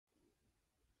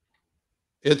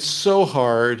It's so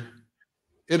hard.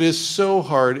 It is so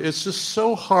hard. It's just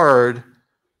so hard.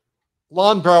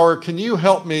 Lon Brauer, can you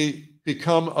help me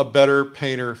become a better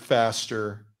painter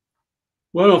faster?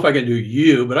 Well, I don't know if I can do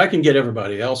you, but I can get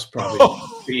everybody else probably up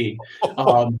to speed.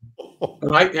 But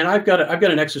I've got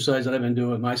an exercise that I've been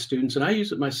doing with my students, and I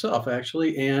use it myself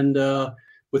actually. And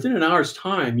within an hour's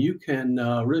time, you can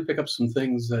really pick up some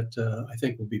things that I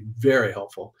think will be very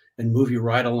helpful and move you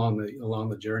right along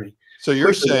the journey. So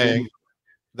you're saying I'm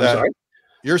that sorry?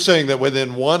 you're saying that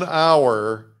within 1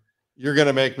 hour, you're going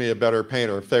to make me a better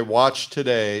painter. If they watch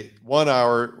today, 1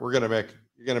 hour, you're going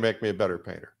to make me a better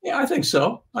painter. Yeah, I think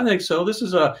so. I think so. This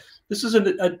is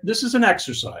an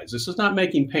exercise. This is not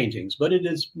making paintings, but it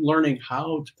is learning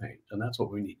how to paint, and that's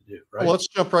what we need to do, right? Well, let's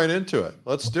jump right into it.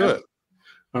 Let's do it.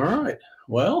 All right.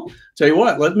 Well, tell you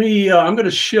what, let me, I'm going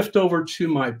to shift over to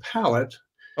my palette.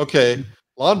 Okay.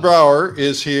 Lon Brauer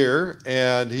is here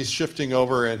and he's shifting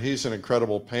over, and he's an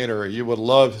incredible painter. You would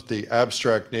love the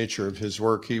abstract nature of his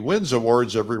work. He wins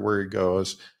awards everywhere he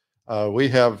goes. We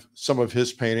have some of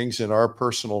his paintings in our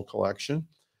personal collection.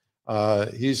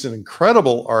 He's an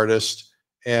incredible artist,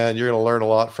 and you're going to learn a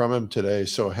lot from him today.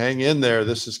 So hang in there.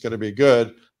 This is going to be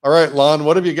good. All right, Lon,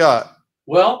 what have you got?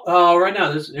 Well, right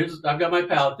now, I've got my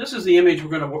palette. This is the image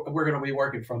we're going to be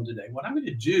working from today. What I'm going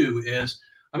to do is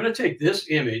I'm going to take this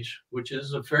image, which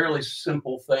is a fairly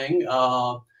simple thing.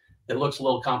 It looks a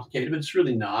little complicated, but it's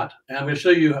really not. And I'm going to show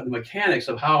you the mechanics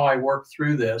of how I work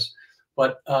through this.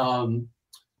 But the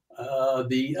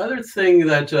other thing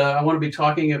that I want to be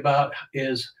talking about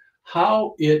is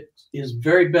how it is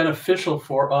very beneficial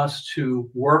for us to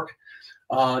work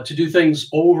to do things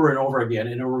over and over again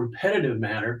in a repetitive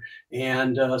manner.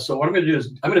 And so what I'm going to do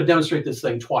is I'm going to demonstrate this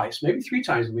thing twice, maybe 3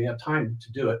 times if we have time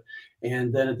to do it.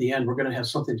 And then at the end, we're going to have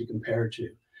something to compare to.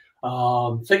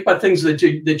 Think about things that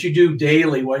you do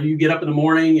daily. When you get up in the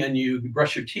morning and you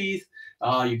brush your teeth,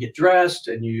 you get dressed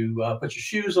and you put your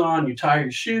shoes on, you tie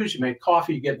your shoes, you make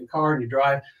coffee, you get in the car and you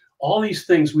drive. All these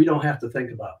things we don't have to think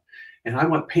about. And I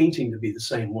want painting to be the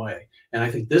same way. And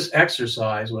I think this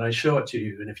exercise, when I show it to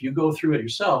you, and if you go through it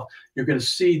yourself, you're going to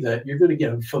see that you're going to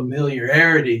get a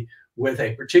familiarity with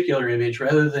a particular image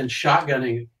rather than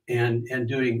shotgunning and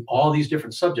doing all these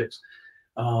different subjects.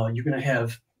 You're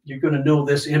going to know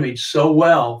this image so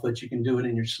well that you can do it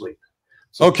in your sleep.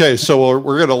 So, okay, so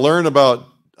we're going to learn about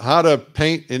how to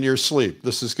paint in your sleep.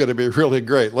 This is going to be really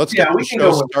great. Let's get the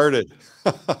show started.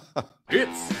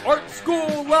 It's Art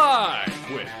School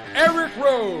Live with Eric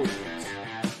Rhoads.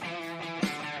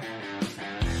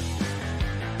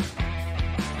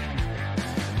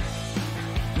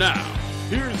 Now,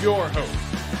 here's your host,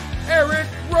 Eric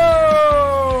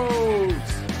Rhoads.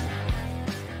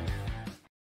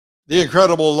 The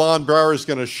incredible Lon Brauer is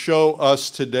going to show us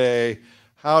today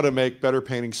how to make better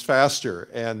paintings faster.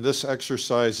 And this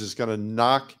exercise is going to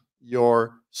knock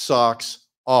your socks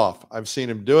off. I've seen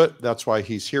him do it. That's why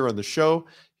he's here on the show.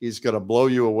 He's going to blow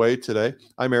you away today.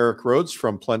 I'm Eric Rhoads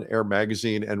from Plein Air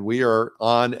Magazine, and we are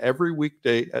on every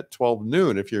weekday at 12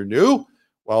 noon. If you're new,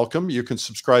 welcome. You can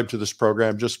subscribe to this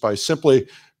program just by simply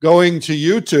going to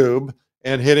YouTube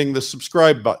and hitting the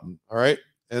subscribe button. All right.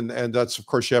 And that's, of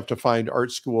course, you have to find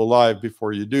Art School Live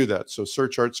before you do that. So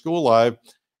search Art School Live.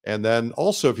 And then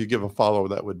also, if you give a follow,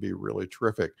 that would be really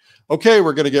terrific. Okay,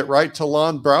 we're going to get right to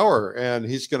Lon Brauer, and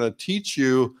he's going to teach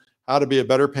you how to be a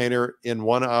better painter in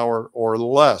 1 hour or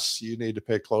less. You need to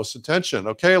pay close attention.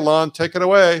 Okay, Lon, take it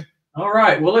away. All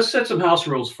right. Well, let's set some house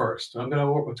rules first. I'm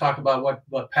going to talk about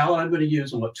what palette I'm going to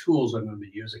use and what tools I'm going to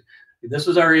be using. This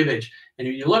is our image. And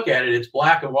if you look at it, it's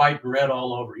black and white and red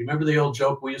all over. You remember the old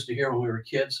joke we used to hear when we were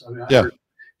kids? I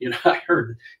mean, I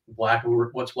heard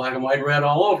what's black and white and red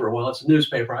all over. Well, it's a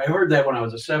newspaper. I heard that when I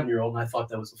was a 7-year-old, and I thought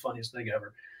that was the funniest thing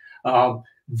ever.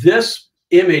 This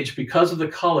image, because of the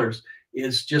colors,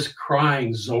 is just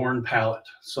crying Zorn palette.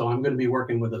 So I'm going to be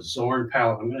working with a Zorn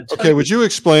palette. I'm going to Okay, would you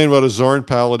explain what a Zorn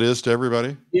palette is to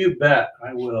everybody? You bet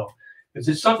I will. Because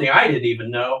it's something I didn't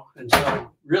even know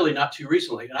until really not too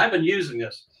recently. And I've been using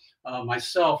this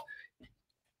myself.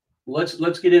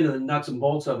 Let's get into the nuts and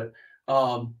bolts of it.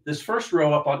 This first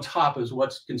row up on top is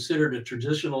what's considered a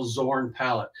traditional Zorn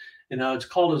palette. And it's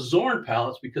called a Zorn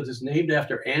palette because it's named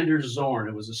after Anders Zorn.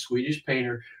 It was a Swedish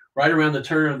painter right around the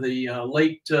turn of the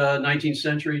late 19th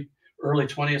century, early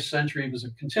 20th century. He was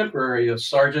a contemporary of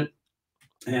Sargent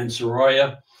and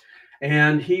Sorolla.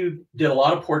 And he did a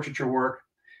lot of portraiture work.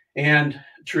 And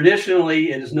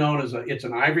traditionally, it is known as it's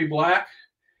an ivory black.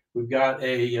 We've got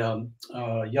a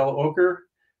yellow ochre,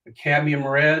 a cadmium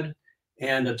red,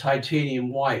 and a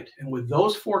titanium white. And with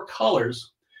those 4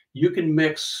 colors, you can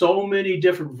mix so many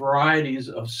different varieties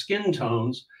of skin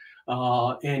tones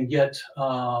and get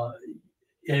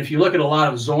if you look at a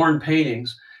lot of Zorn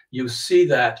paintings, you see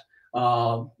that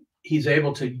he's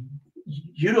able to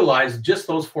utilize just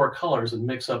those 4 colors and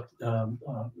mix up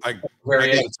I got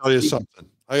to tell you something.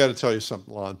 I got to tell you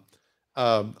something, Lon.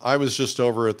 I was just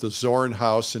over at the Zorn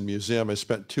House and Museum. I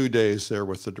spent 2 days there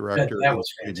with the director. That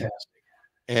was fantastic.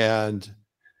 And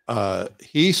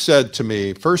he said to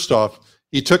me, first off,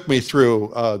 he took me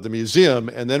through the museum,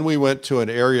 and then we went to an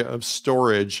area of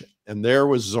storage, and there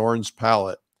was Zorn's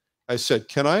palette. I said,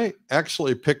 can I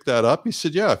actually pick that up? He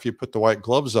said, yeah, if you put the white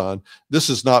gloves on. This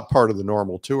is not part of the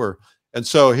normal tour. And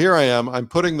so here I am, I'm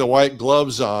putting the white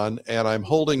gloves on, and I'm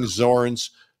holding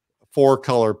Zorn's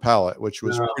 4-color palette, which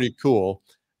was pretty cool.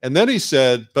 And then he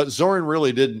said, but Zorn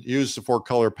really didn't use the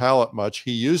 4-color palette much.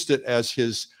 He used it as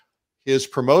his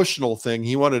promotional thing.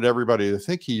 He wanted everybody to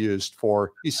think he used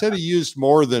 4. He said he used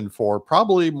more than 4,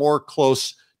 probably more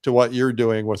close to what you're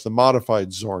doing with the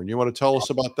modified Zorn. You want to tell us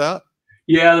about that?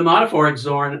 Yeah, the modified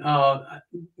Zorn,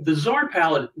 the Zorn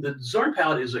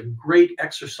palette is a great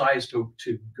exercise to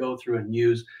go through and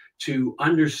use to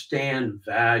understand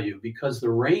value, because the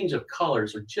range of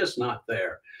colors are just not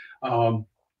there.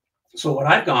 So what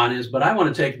I've gone is, but I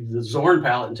want to take the Zorn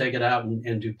palette and take it out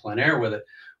and do plein air with it.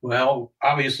 Well,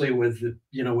 obviously with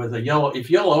the, with a yellow,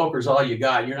 if yellow ochre is all you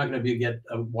got, you're not going to get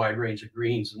a wide range of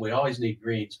greens, and we always need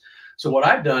greens. So what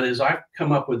I've done is I've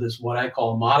come up with this, what I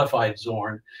call a modified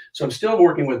Zorn. So I'm still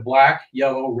working with black,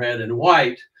 yellow, red, and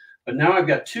white, but now I've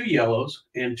got 2 yellows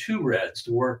and 2 reds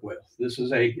to work with. This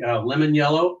is a lemon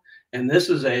yellow, and this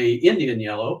is a Indian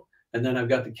yellow, and then I've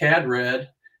got the cad red,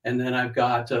 and then I've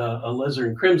got a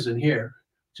alizarin crimson here,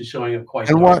 to showing up quite.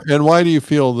 And why do you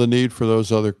feel the need for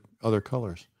those other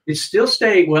colors? It's still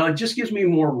staying, well, it just gives me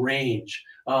more range,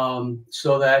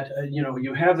 so that,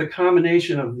 you have the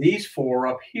combination of these 4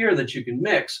 up here that you can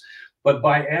mix, but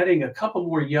by adding a couple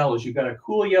more yellows, you've got a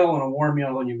cool yellow and a warm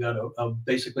yellow, and you've got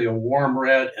basically a warm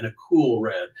red and a cool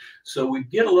red. So we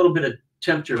get a little bit of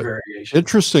temperature variation.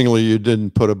 Interestingly, you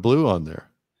didn't put a blue on there.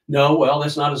 No, well,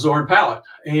 that's not a Zorn palette.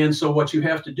 And so what you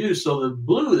have to do, so the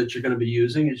blue that you're going to be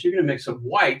using is you're going to mix up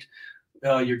white,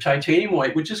 your titanium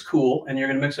white, which is cool, and you're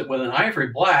going to mix it with an ivory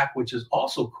black, which is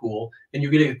also cool, and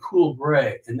you're getting a cool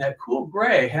gray. And that cool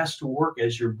gray has to work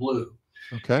as your blue.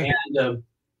 Okay. And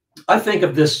I think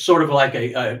of this sort of like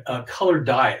a color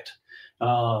diet.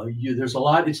 There's a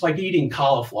lot, it's like eating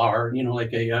cauliflower,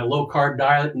 like a low carb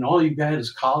diet, and all you've got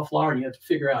is cauliflower, and you have to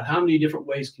figure out how many different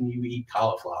ways can you eat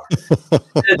cauliflower.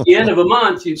 At the end of a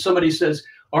month, somebody says,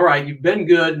 all right, you've been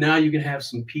good, now you can have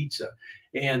some pizza.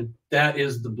 And that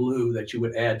is the blue that you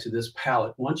would add to this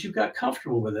palette. Once you've got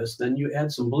comfortable with this, then you add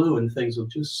some blue and things will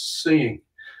just sing.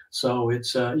 So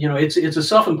it's it's a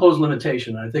self-imposed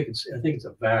limitation. I think it's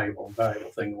a valuable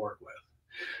thing to work with.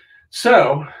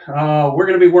 So we're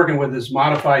going to be working with this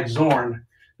modified Zorn.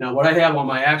 Now, what I have on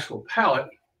my actual palette,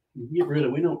 we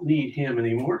don't need him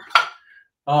anymore.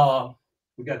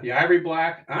 We got the ivory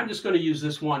black. I'm just going to use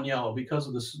this one yellow because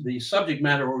of the subject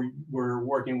matter we're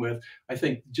working with. I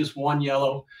think just one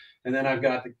yellow. And then I've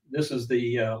got, this is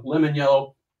the lemon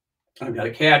yellow. I've got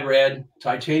a cad red,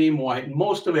 titanium white, and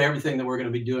most of everything that we're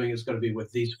going to be doing is going to be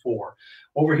with these 4.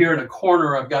 Over here in a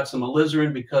corner, I've got some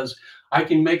alizarin, because I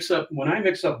can mix up, when I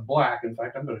mix up black, in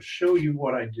fact, I'm going to show you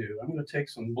what I do. I'm going to take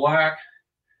some black,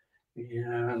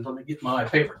 and let me get my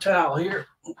paper towel here.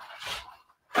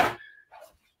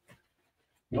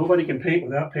 Nobody can paint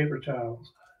without paper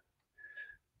towels.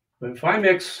 But if I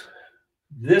mix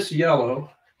this yellow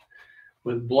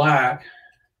with black,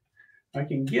 I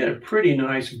can get a pretty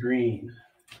nice green.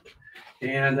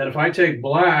 And then if I take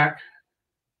black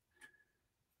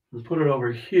and put it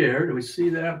over here, do we see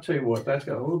that? I'll tell you what, that's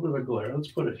got a little bit of glare.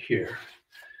 Let's put it here.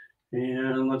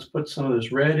 And let's put some of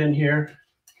this red in here.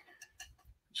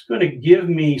 It's going to give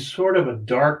me sort of a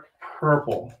dark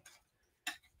purple,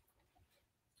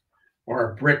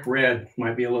 or a brick red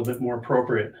might be a little bit more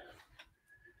appropriate.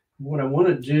 What I want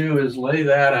to do is lay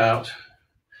that out.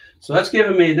 So that's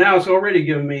giving me, now it's already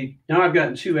giving me, now I've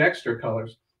gotten 2 extra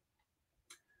colors.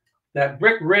 That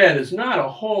brick red is not a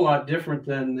whole lot different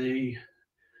than the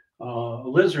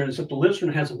alizarin, except the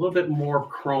alizarin has a little bit more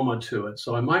chroma to it.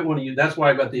 So I might want to use, that's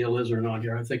why I got the alizarin on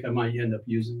here. I think I might end up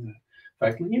using that.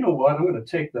 In fact, you know what? I'm going to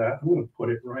take that. I'm going to put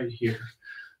it right here.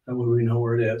 That way we know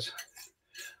where it is.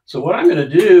 So what I'm going to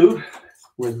do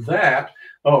with that,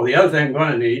 oh, the other thing I'm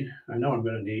going to need, I know I'm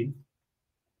going to need,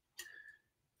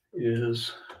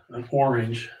 is an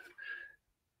orange.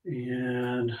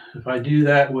 And if I do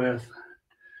that with,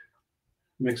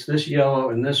 mix this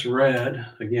yellow and this red,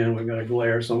 again, we've got a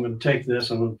glare, so I'm going to take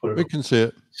this, I'm going to put it. We can see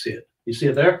it. See it. You see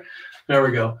it there? There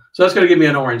we go. So that's going to give me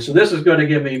an orange. So this is going to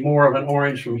give me more of an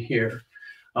orange from here.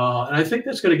 And I think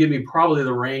that's going to give me probably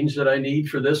the range that I need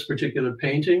for this particular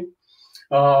painting.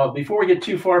 Before we get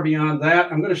too far beyond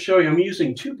that, I'm going to show you, I'm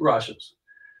using two brushes,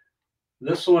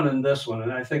 this one and this one.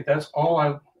 And I think that's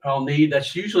all I'll need.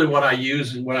 That's usually what I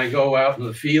use when I go out in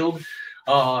the field.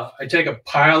 I take a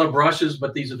pile of brushes,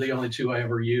 but these are the only two I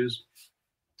ever use.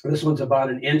 This one's about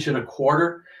 1.25 inches.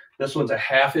 This one's a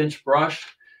 1/2 inch brush.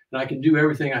 And I can do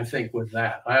everything, I think, with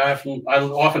that. I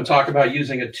often talk about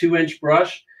using a 2-inch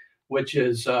brush, which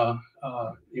is, you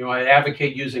know, I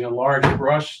advocate using a large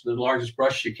brush, the largest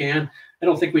brush you can. I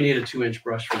don't think we need a 2-inch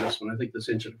brush for this one. I think this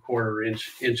 1.25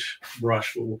 inch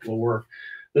brush will work.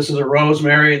 This is a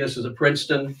rosemary. This is a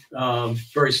Princeton.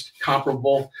 Very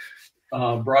comparable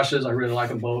brushes. I really like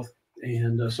them both.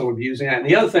 And so we'll be using that. And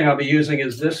the other thing I'll be using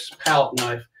is this palette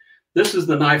knife. This is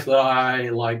the knife that I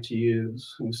like to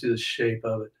use. You can see the shape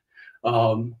of it.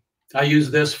 I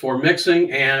use this for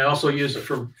mixing, and I also use it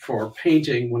for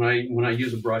painting when I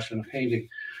use a brush in a painting.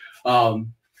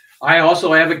 I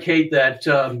also advocate that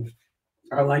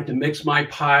I like to mix my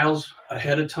piles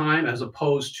ahead of time as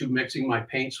opposed to mixing my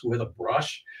paints with a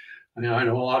brush. I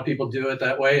know a lot of people do it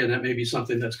that way, and that may be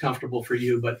something that's comfortable for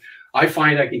you, but I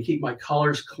find I can keep my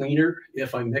colors cleaner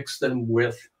if I mix them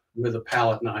with a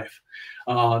palette knife.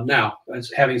 Now,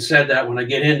 having said that, when I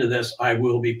get into this, I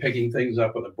will be picking things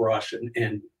up with a brush,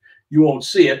 and you won't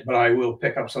see it, but I will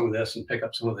pick up some of this and pick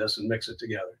up some of this and mix it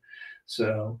together.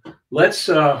 So let's,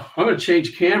 I'm going to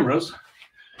change cameras,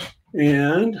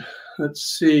 and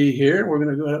let's see here. We're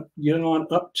going to go get on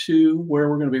up to where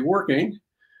we're going to be working.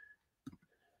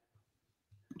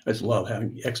 I just love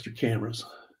having extra cameras.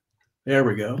 There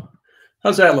we go.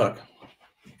 How's that look?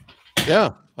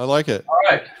 Yeah, I like it. All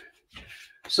right.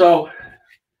 So,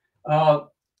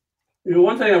 you know,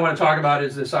 one thing I want to talk about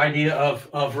is this idea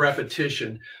of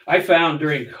repetition. I found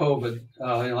during COVID,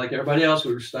 like everybody else,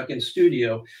 we were stuck in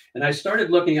studio, and I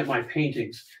started looking at my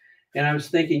paintings, and I was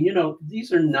thinking, you know,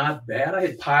 these are not bad. I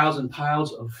had piles and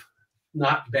piles of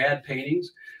not bad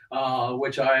paintings,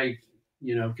 which I,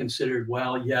 you know, considered,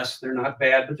 well, yes, they're not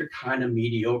bad, but they're kind of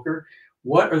mediocre.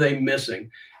 What are they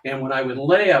missing? And when I would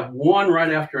lay up one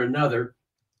right after another,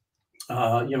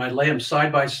 you know, I'd lay them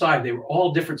side by side. They were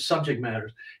all different subject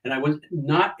matters, and I was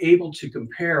not able to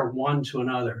compare one to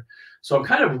another. So I'm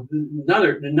kind of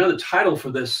another title for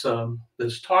this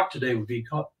this talk today would be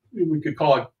we could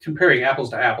call it comparing apples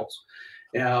to apples,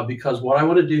 because what I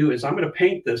want to do is I'm going to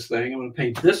paint this thing. I'm going to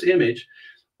paint this image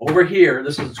over here.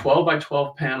 This is a 12 by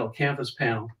 12 panel, canvas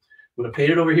panel. I'm going to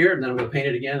paint it over here, and then I'm going to paint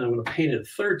it again, and I'm going to paint it a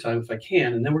third time if I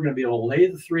can, and then we're going to be able to lay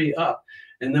the three up,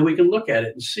 and then we can look at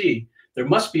it and see there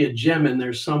must be a gem in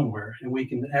there somewhere, and we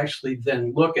can actually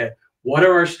then look at what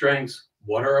are our strengths,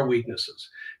 what are our weaknesses,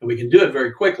 and we can do it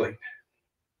very quickly.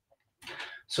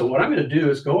 So what I'm going to do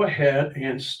is go ahead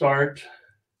and start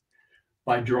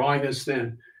by drawing this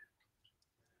in.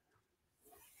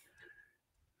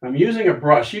 I'm using a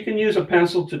brush. You can use a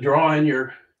pencil to draw in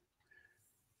your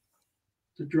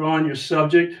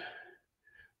subject,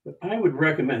 but I would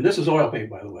recommend, this is oil paint,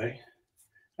 by the way.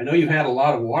 I know you've had a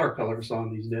lot of watercolors on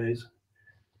these days,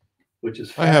 which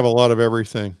is fun. I have a lot of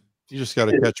everything. You just got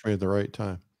to catch me at the right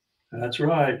time. That's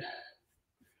right.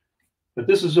 But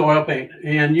this is oil paint,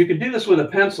 and you can do this with a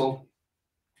pencil,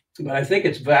 but I think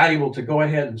it's valuable to go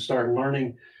ahead and start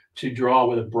learning to draw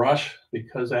with a brush,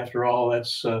 because after all,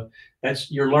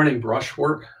 that's you're learning brush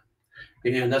work,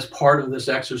 and that's part of this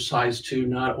exercise too.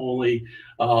 Not only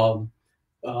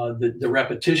the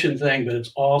repetition thing, but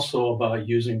it's also about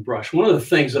using brush. One of the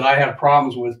things that I have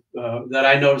problems with, that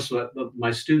I notice that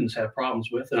my students have problems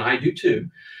with, and I do too,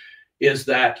 is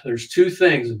that there's two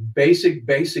things, basic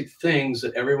things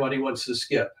that everybody wants to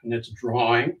skip, and it's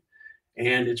drawing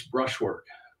and it's brushwork.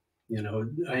 You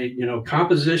know,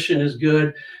 composition is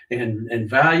good, and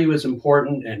value is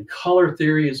important, and color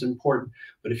theory is important.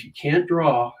 But if you can't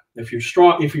draw, if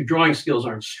your drawing skills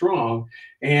aren't strong,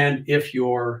 and if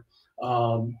your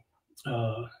lost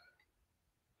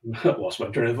my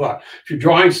train of thought. If your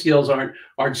drawing skills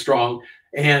aren't strong,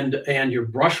 and your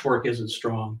brushwork isn't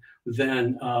strong,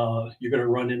 then you're going to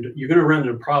run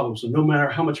into problems. And no matter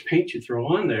how much paint you throw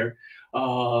on there,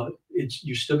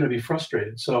 you're still going to be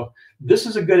frustrated. So this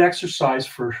is a good exercise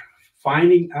for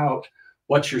finding out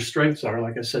what your strengths are,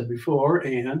 like I said before,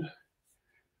 and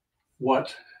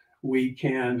what we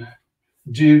can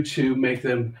do to make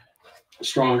them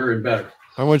stronger and better.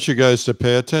 I want you guys to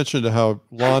pay attention to how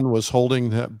Lon was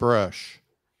holding that brush.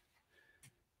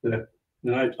 A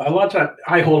lot of times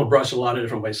I hold a brush a lot of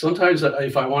different ways. Sometimes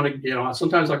if I want to, you know,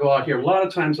 sometimes I go out here. A lot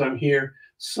of times I'm here.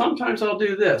 Sometimes I'll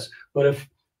do this. But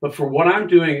for what I'm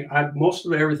doing, most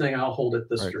of everything I'll hold it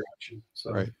this direction.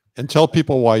 So. Right. And tell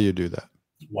people why you do that.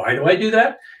 Why do I do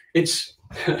that? It's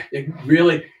it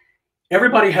really,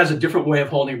 everybody has a different way of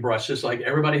holding a brush, just like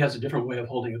everybody has a different way of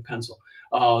holding a pencil.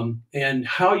 And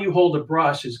how you hold a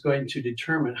brush is going to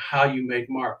determine how you make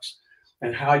marks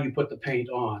and how you put the paint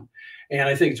on. And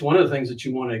I think it's one of the things that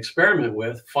you want to experiment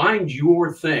with. Find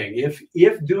your thing.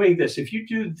 If doing this, if you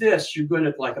do this, you're going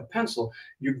to, like a pencil,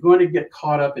 you're going to get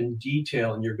caught up in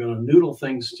detail and you're going to noodle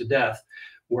things to death.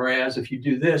 Whereas if you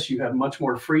do this, you have much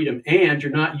more freedom and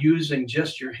you're not using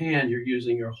just your hand, you're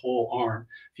using your whole arm.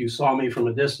 If you saw me from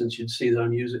a distance, you'd see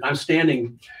that I'm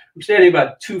standing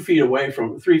about 2 feet away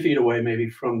 3 feet away, maybe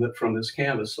from this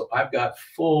canvas. So I've got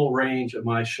full range of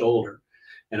my shoulder.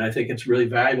 And I think it's really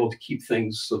valuable to keep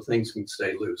things so things can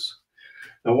stay loose.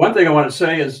 Now, one thing I want to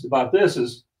say is about this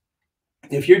is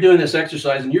if you're doing this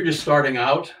exercise and you're just starting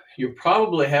out, you're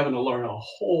probably having to learn a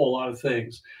whole lot of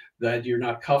things that you're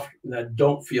not that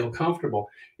don't feel comfortable.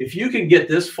 If you can get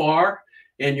this far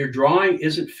and your drawing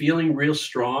isn't feeling real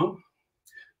strong,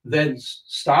 then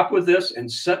stop with this and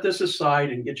set this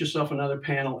aside and get yourself another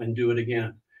panel and do it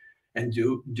again. And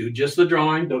do just the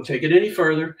drawing, don't take it any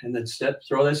further, and then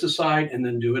throw this aside and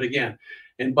then do it again.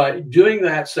 And by doing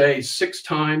that, say 6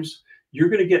 times, you're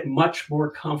going to get much more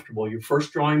comfortable. Your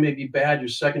first drawing may be bad, your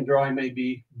second drawing may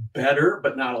be better,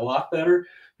 but not a lot better.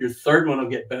 Your third one will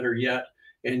get better yet,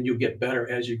 and you'll get better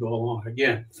as you go along.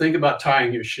 Again, think about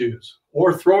tying your shoes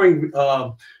or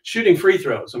shooting free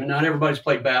throws. I mean, not everybody's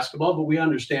played basketball, but we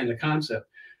understand the concept.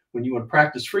 When you want to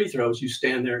practice free throws, you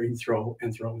stand there and throw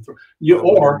and throw and throw.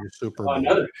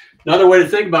 Another way to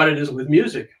think about it is with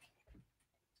music.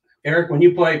 Eric, when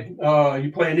you play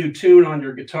a new tune on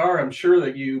your guitar, I'm sure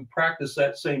that you practice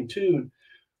that same tune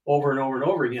over and over and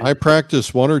over again. I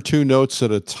practice 1 or 2 notes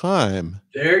at a time.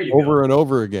 There you over go. and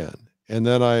over again, and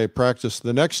then I practice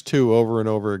the next 2 over and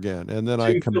over again, and then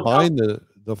I combine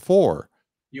the 4.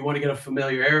 You want to get a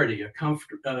familiarity,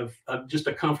 just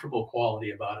a comfortable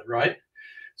quality about it, right?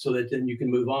 So that then you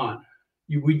can move on.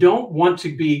 We want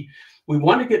to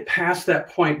get past that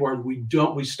point where we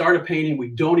start a painting, we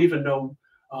don't know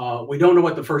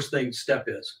what the first step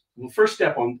is. The first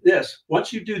step on this,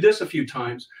 once you do this a few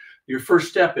times, your first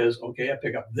step is, okay, I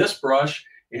pick up this brush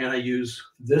and I use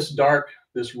this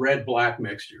red-black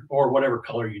mixture or whatever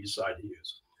color you decide to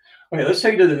use. Okay, let's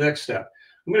take it to the next step.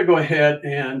 I'm going to go ahead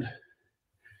and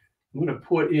I'm going to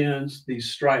put in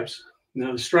these stripes.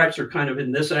 Now the stripes are kind of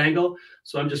in this angle,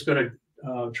 so I'm just going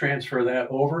to transfer that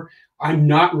over. I'm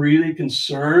not really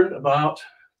concerned about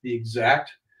the exact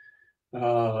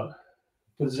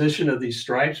position of these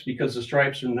stripes because the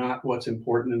stripes are not what's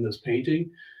important in this painting.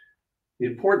 The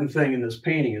important thing in this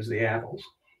painting is the apples.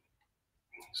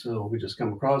 So we just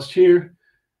come across here,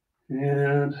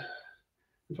 and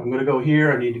if I'm going to go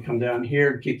here, I need to come down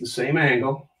here and keep the same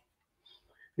angle.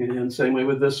 And same way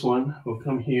with this one, we'll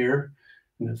come here.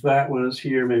 And if that one is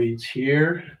here, maybe it's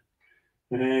here.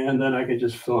 And then I can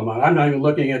just fill them out. I'm not even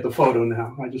looking at the photo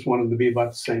now. I just want them to be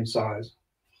about the same size.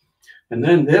 And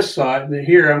then this side,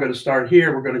 here, I'm going to start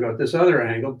here. We're going to go at this other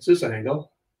angle. It's this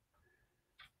angle.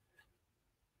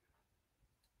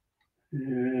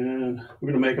 And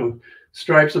we're going to make them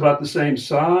stripes about the same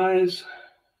size.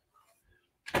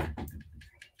 And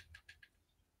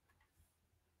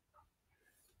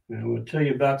I'm going to tell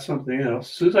you about something else.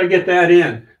 As soon as I get that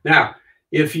in. Now,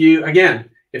 if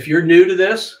you're new to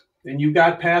this and you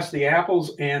got past the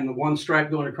apples and the one stripe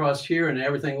going across here and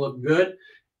everything looked good,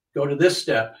 go to this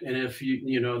step. And if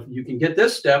you can get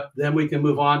this step, then we can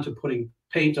move on to putting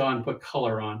paint on, put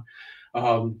color on.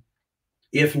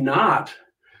 If not,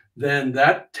 then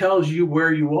that tells you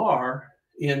where you are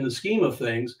in the scheme of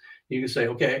things. You can say,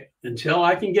 okay, until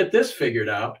I can get this figured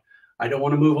out, I don't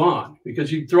want to move on,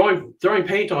 because you throwing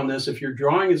paint on this, if your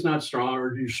drawing is not strong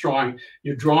or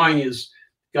your drawing is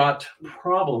got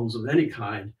problems of any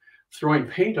kind, throwing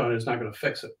paint on it is not going to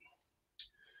fix it.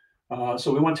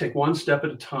 So we want to take one step at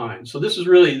a time. So this is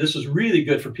really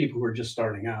good for people who are just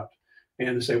starting out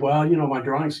and they say, well, my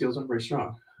drawing skills aren't very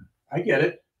strong. I get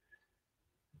it.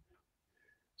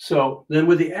 So then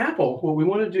with the apple, what we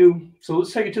want to do, so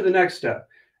let's take it to the next step.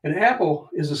 An apple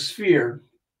is a sphere.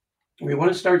 We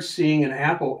want to start seeing an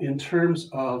apple in terms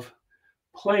of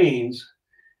planes,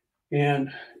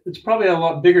 and it's probably a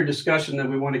lot bigger discussion than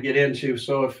we want to get into.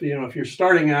 So if you're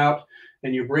starting out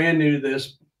and you're brand new to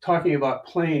this, talking about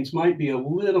planes might be a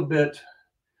little bit,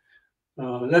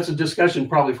 that's a discussion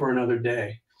probably for another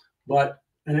day. But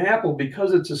an apple,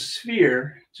 because it's a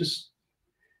sphere,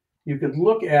 you could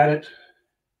look at it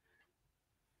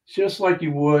just like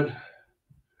you would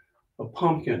a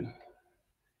pumpkin.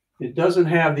 It doesn't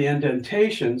have the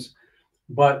indentations,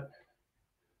 but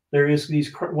there is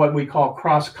these what we call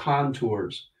cross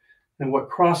contours. And what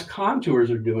cross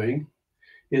contours are doing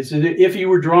is that if you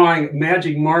were drawing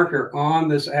magic marker on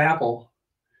this apple,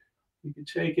 you could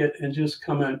take it and just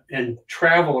come in and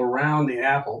travel around the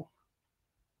apple.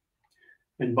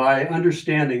 And by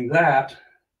understanding that,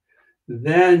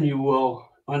 then you will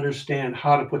understand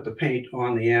how to put the paint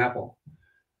on the apple.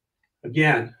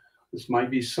 Again, this might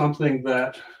be something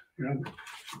that, you know,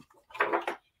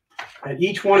 at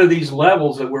each one of these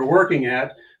levels that we're working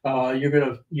at,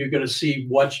 you're gonna see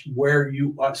where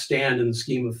you stand in the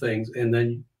scheme of things, and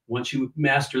then once you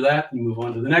master that, you move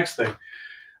on to the next thing.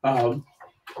 Hold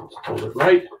it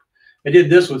right. I did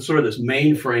this with sort of this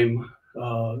mainframe.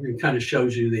 It kind of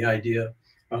shows you the idea.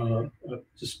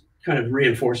 Just kind of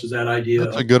reinforces that idea.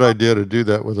 That's a good idea to do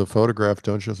that with a photograph,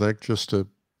 don't you think? Just to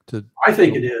I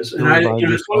think it is, and that's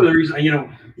one of the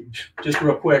reasons. Just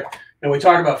real quick, and we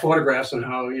talk about photographs and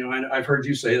how, I've heard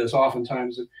you say this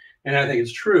oftentimes, and I think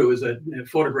it's true, is that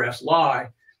photographs lie.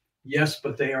 Yes,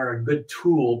 but they are a good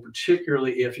tool,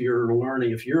 particularly if you're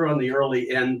learning. If you're on the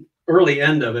early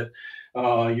end of it,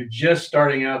 you're just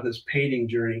starting out this painting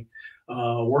journey.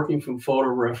 Working from photo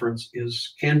reference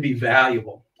can be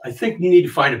valuable. I think you need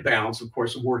to find a balance, of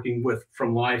course, of working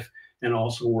from life and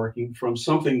also working from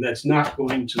something that's not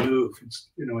going to move. It's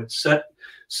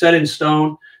set in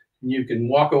stone, and you can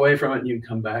walk away from it and you can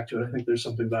come back to it. I think there's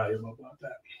something valuable about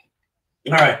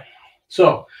that. All right,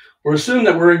 so we're assuming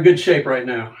that we're in good shape right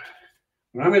now.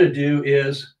 What I'm going to do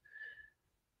is,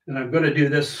 and I'm going to do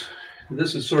this.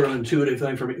 This is sort of an intuitive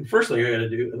thing for me. The first thing I got to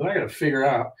do is I got to figure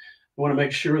out. I want to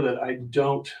make sure that I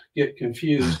don't get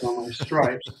confused on my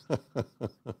stripes.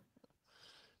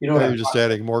 You're just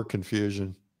adding more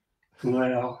confusion.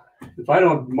 Well, if I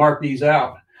don't mark these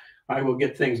out, I will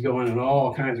get things going in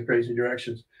all kinds of crazy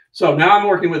directions. So now I'm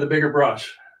working with a bigger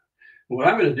brush. What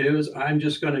I'm going to do is I'm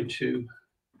just going to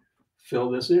fill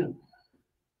this in.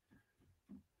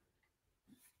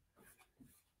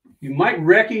 You might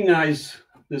recognize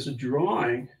this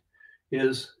drawing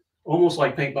is almost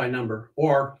like paint by number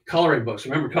or coloring books.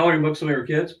 Remember coloring books when we were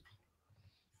kids?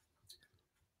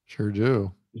 Sure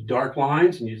do. Dark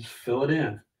lines, and you just fill it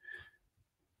in.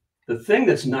 The thing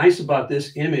that's nice about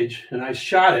this image, and I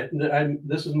shot it,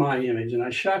 this is my image, and I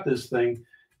shot this thing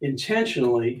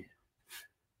intentionally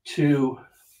to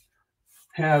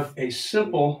have a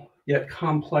simple yet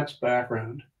complex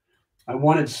background. I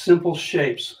wanted simple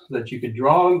shapes that you could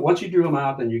draw them. Once you drew them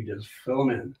out, then you just fill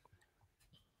them in.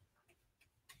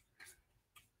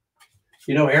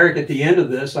 Eric, at the end of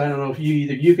this, I don't know if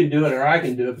either you can do it or I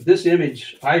can do it, but this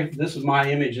image, this is my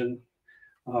image, and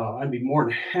I'd be more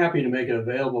than happy to make it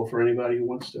available for anybody who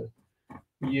wants to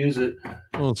use it.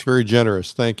 Well, it's very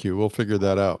generous. Thank you. We'll figure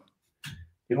that out.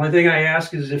 The only thing I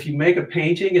ask is if you make a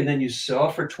painting and then you sell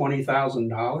it for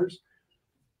 $20,000,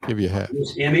 give you half.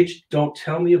 This image, don't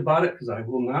tell me about it because I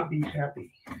will not be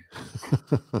happy.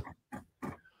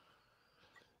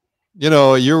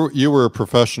 You were a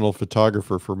professional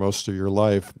photographer for most of your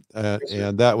life,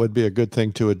 and that would be a good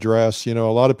thing to address. A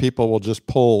lot of people will just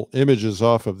pull images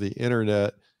off of the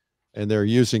internet, and they're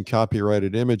using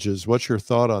copyrighted images. What's your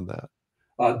thought on that?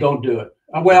 Don't do it.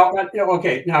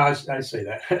 Okay, now I say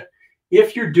that.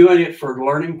 If you're doing it for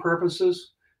learning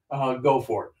purposes, go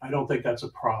for it. I don't think that's a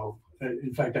problem.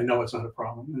 In fact, I know it's not a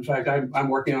problem. In fact, I'm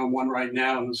working on one right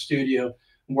now in the studio.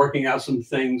 I'm working out some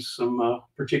things, some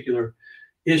particular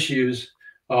issues.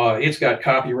 It's got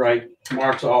copyright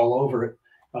marks all over it,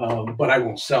 but I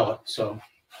won't sell it. So,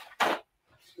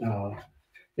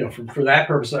 for that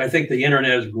purpose, I think the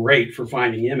internet is great for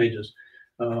finding images.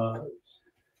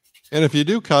 And if you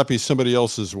do copy somebody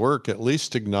else's work, at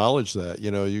least acknowledge that.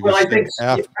 You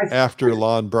after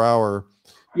Lon Brauer.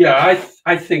 Yeah,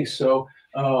 I think so.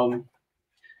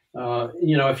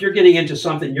 If you're getting into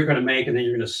something you're going to make and then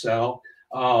you're going to sell,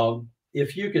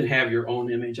 if you can have your own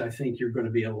image, I think you're going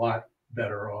to be a lot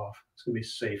better off. It's going to be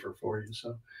safer for you.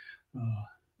 So,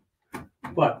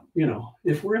 but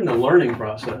if we're in the learning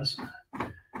process,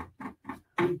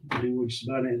 you can do just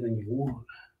about anything you want.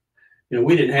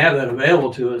 We didn't have that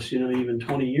available to us, even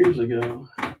 20 years ago.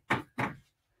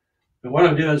 And what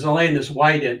I'm doing is I'm laying this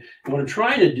white in. And what I'm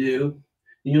trying to do,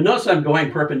 you'll notice I'm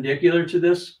going perpendicular to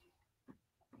this.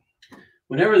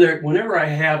 Whenever I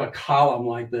have a column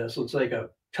like this, let's like a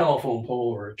telephone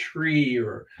pole or a tree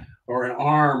or an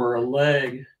arm or a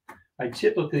leg, I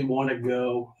typically want to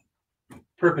go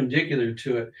perpendicular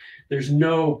to it. There's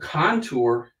no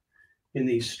contour in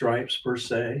these stripes per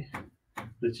se.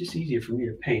 It's just easier for me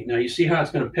to paint. Now you see how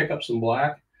it's going to pick up some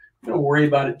black? Don't worry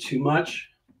about it too much.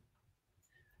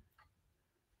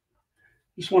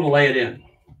 Just want to lay it in.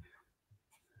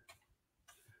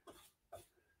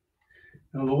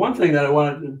 Now, the one thing I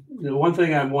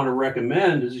want to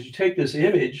recommend is you take this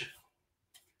image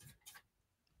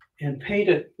and paint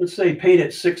it. Let's say paint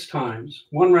it 6 times,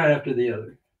 one right after the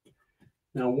other.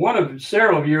 Now,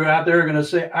 several of you out there are going to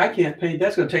say, "I can't paint.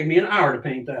 That's going to take me an hour to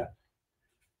paint that."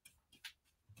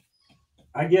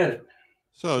 I get it.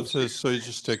 So it says, so you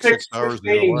just take 6 hours. 6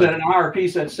 paintings at an hour a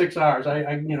piece. That's 6 hours. I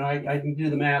can do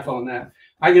the math on that.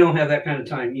 I don't have that kind of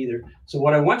time either. So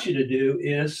what I want you to do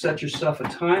is set yourself a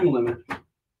time limit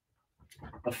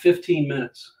of 15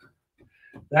 minutes.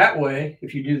 That way,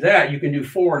 if you do that, you can do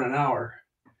 4 in an hour.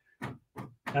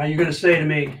 Now you're going to say to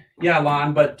me, "Yeah,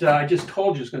 Lon, but I just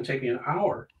told you it's going to take me an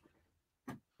hour."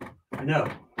 I know.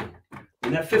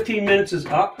 When that 15 minutes is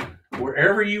up,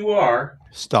 wherever you are,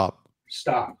 stop.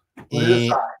 Put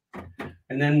it aside.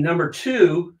 And then number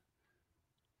 2,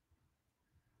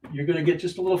 you're going to get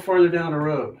just a little farther down the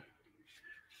road.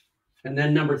 And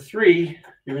then number 3,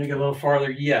 you're going to get a little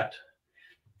farther yet.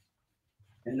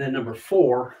 And then number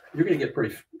 4, you're going to get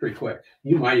pretty quick.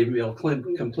 You might even be able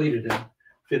to complete it in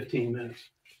 15 minutes.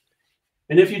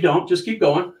 And if you don't, just keep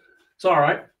going. It's all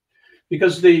right.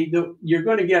 Because you're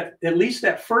going to get at least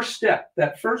that first step,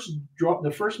 the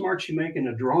first marks you make in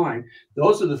a drawing.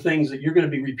 Those are the things that you're going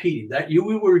to be repeating. That you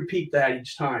will repeat that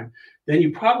each time. Then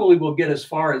you probably will get as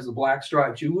far as the black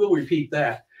stripes. You will repeat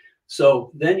that.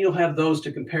 So then you'll have those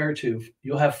to compare to.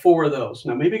 You'll have 4 of those.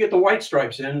 Now maybe get the white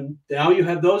stripes in. Now you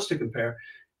have those to compare.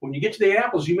 When you get to the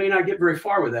apples, you may not get very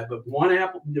far with that. But one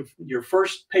apple, your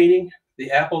first painting,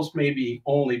 the apples may be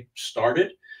only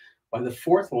started. By the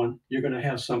 4th one, you're going to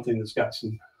have something that's got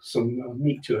some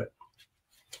meat to it.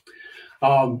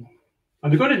 I'm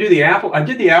going to do the apple. I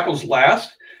did the apples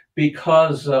last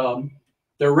because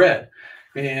they're red,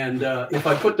 and if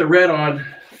I put the red on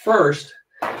first,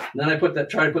 then I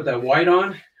try to put that white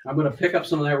on, I'm going to pick up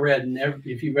some of that red. And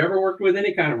if you've ever worked with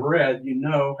any kind of red, you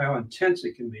know how intense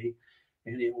it can be,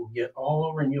 and it will get all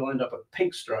over, and you'll end up with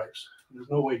pink stripes. There's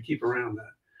no way to keep around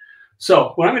that.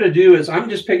 So what I'm going to do is I'm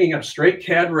just picking up straight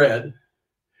cad red,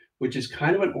 which is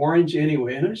kind of an orange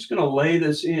anyway, and I'm just going to lay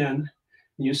this in. And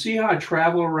you see how I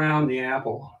travel around the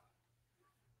apple.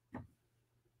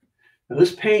 Now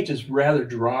this paint is rather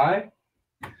dry.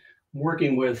 I'm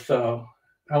working with, I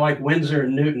like Winsor &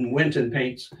 Newton Winton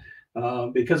paints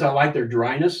because I like their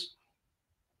dryness.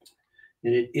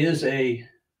 And it is a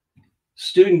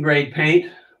student grade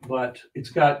paint, but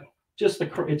it's got the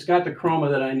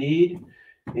chroma that I need.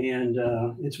 And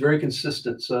it's very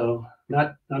consistent. So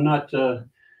I'm not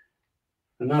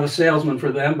a salesman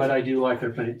for them, but I do like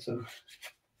their paint. So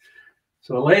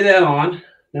I lay that on.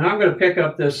 Now I'm going to pick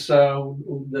up this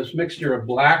this mixture of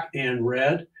black and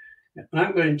red, and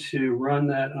I'm going to run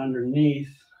that underneath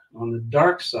on the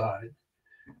dark side.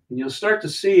 And you'll start to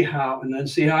see how, and then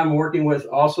see how I'm working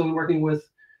with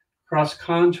cross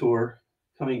contour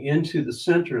coming into the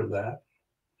center of that.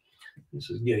 This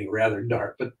is getting rather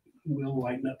dark, but we'll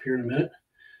lighten up here in a minute.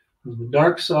 On the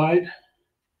dark side.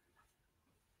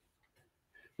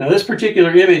 Now this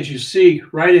particular image, you see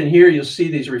right in here, you'll see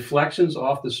these reflections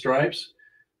off the stripes.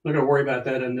 I'm not going to worry about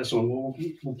that in this one.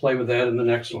 We'll play with that in the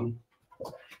next one.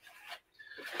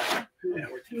 Yeah,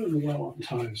 we're doing well on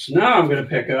time. So now I'm going to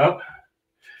pick up,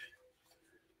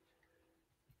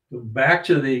 go back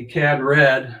to the cad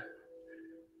red,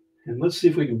 and let's see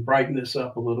if we can brighten this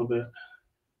up a little bit.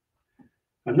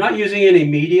 I'm not using any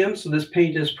medium, so this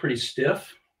paint is pretty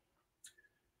stiff.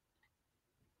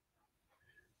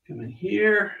 Come in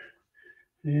here,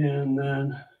 and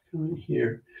then come in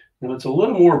here. Now it's a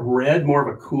little more red, more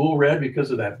of a cool red because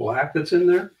of that black that's in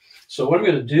there. So what I'm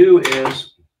going to do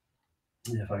is,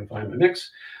 if I can find my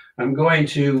mix, I've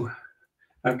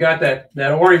got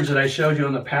that orange that I showed you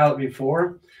on the palette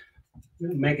before.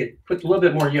 I'm going to put a little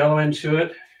bit more yellow into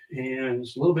it, and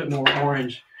just a little bit more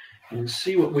orange. And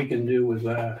see what we can do with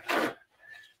that.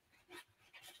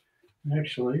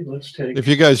 Actually, let's take... If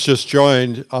you guys just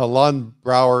joined, Lon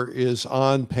Brauer is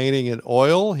on painting in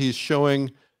oil. He's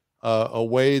showing a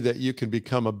way that you can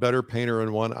become a better painter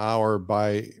in 1 hour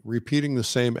by repeating the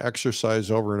same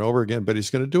exercise over and over again, but he's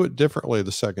going to do it differently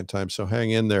the second time, so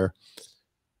hang in there.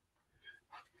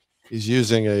 He's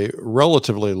using a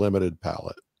relatively limited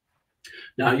palette.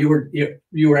 Now you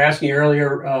were asking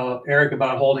earlier, Eric,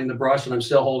 about holding the brush, and I'm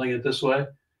still holding it this way.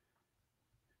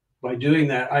 By doing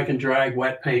that, I can drag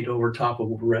wet paint over top of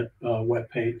wet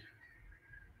paint,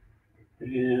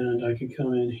 and I can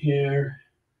come in here,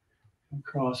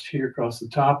 across the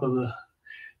top of the,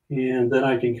 and then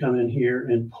I can come in here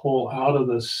and pull out of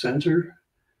the center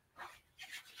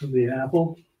of the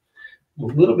apple a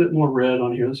little bit more red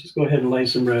on here. Let's just go ahead and lay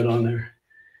some red on there.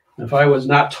 If I was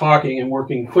not talking and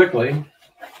working quickly,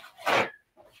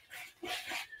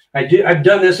 I've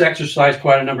done this exercise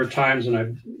quite a number of times,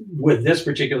 and with this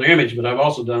particular image, but I've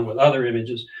also done with other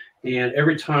images. And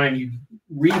every time you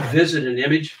revisit an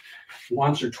image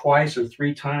once or twice or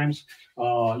 3 times,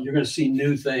 you're going to see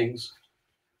new things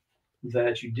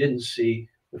that you didn't see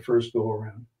the first go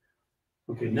around.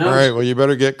 Okay, now. All right, well, you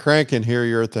better get cranking here.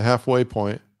 You're at the halfway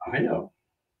point. I know.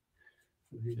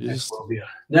 Next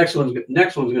one's going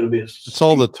to be a. It's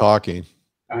all the talking.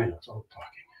 I know, it's all the talking.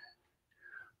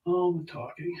 All the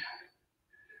talking.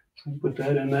 So put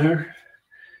that in there.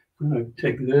 I'm going to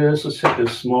take this. Let's hit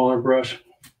this smaller brush.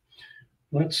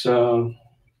 Let's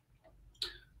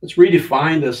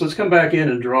redefine this. Let's come back in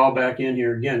and draw back in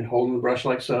here again, holding the brush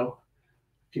like so.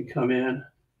 You can come in,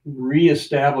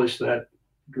 reestablish that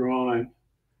drawing.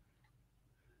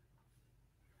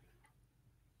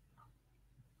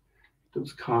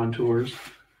 Those contours.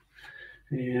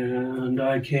 And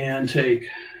I can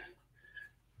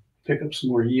pick up some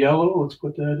more yellow. Let's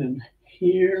put that in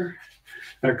here.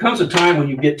 There comes a time when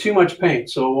you get too much paint.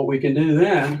 So what we can do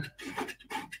then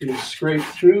is scrape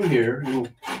through here.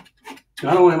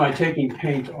 Not only am I taking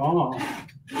paint off,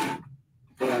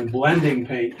 but I'm blending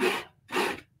paint.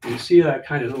 You see that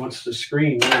kind of wants to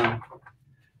screen now.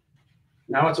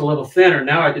 Now it's a little thinner.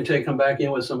 Now I can come back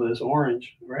in with some of this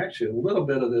orange, or actually a little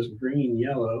bit of this green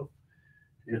yellow.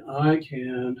 And I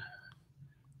can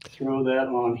throw that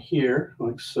on here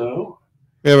like so.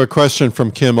 We have a question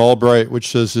from Kim Albright, which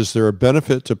says, is there a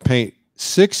benefit to paint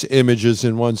 6 images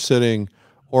in one sitting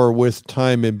or with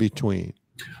time in between?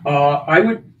 I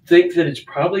would think that it's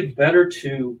probably better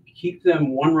to keep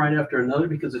them one right after another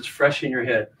because it's fresh in your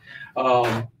head.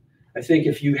 I think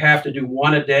if you have to do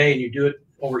one a day and you do it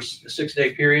over a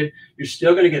 6-day period, you're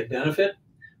still going to get benefit,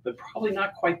 but probably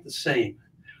not quite the same.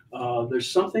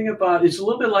 There's something about, it's a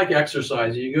little bit like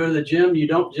exercise. You go to the gym, you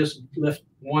don't just lift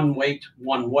one weight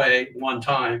one way, one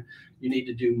time. You need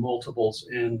to do multiples,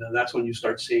 and that's when you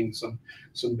start seeing some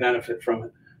benefit from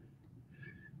it.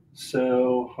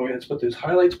 So okay, let's put those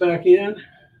highlights back in.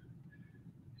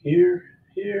 Here,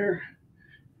 here,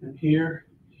 and here,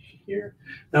 here.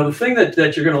 Now the thing that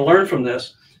you're going to learn from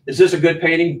this, is this a good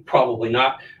painting? Probably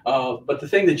not. But the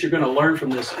thing that you're going to learn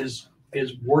from this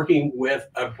is working with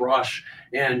a brush,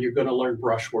 and you're going to learn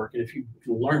brushwork. And if you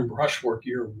can learn brushwork,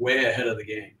 you're way ahead of the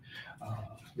game.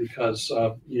 Because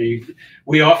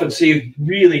we often see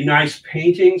really nice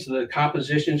paintings. The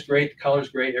composition's great, the color's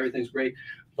great, everything's great,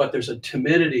 but there's a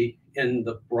timidity in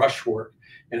the brushwork.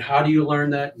 And how do you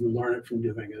learn that? You learn it from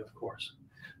doing it, of course.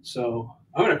 So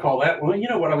I'm going to call that, well, you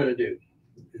know what I'm going to do?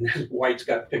 And this white's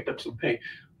got picked up some paint.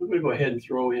 I'm going to go ahead and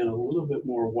throw in a little bit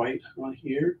more white on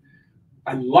here.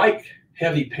 I like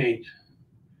heavy paint.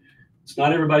 It's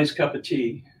not everybody's cup of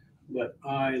tea, but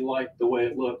I like the way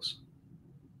it looks.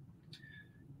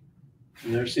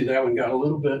 And there, see, that one got a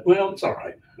little bit, well, it's all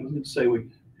right. I was going to say,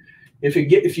 if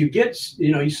you get,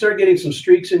 you start getting some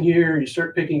streaks in here and you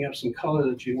start picking up some color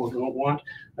that you don't want,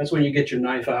 that's when you get your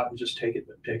knife out and just take it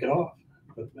off,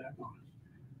 put it back on.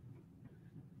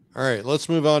 All right, let's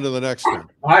move on to the next one.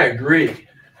 I agree.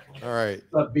 All right.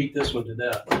 Let's beat this one to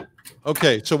death.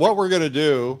 Okay, so what we're going to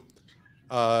do,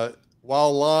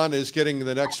 while Lon is getting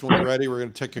the next one ready, we're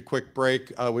going to take a quick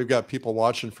break. We've got people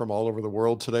watching from all over the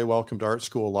world today. Welcome to Art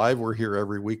School Live. We're here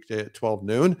every weekday at 12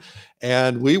 noon.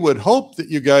 And we would hope that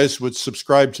you guys would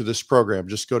subscribe to this program.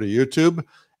 Just go to YouTube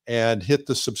and hit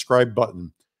the subscribe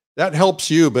button. That helps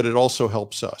you, but it also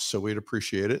helps us. So we'd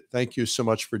appreciate it. Thank you so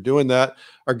much for doing that.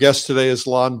 Our guest today is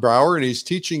Lon Brauer, and he's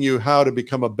teaching you how to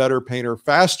become a better painter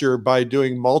faster by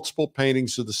doing multiple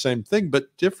paintings of the same thing,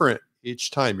 but different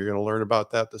each time. You're going to learn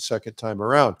about that the second time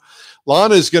around.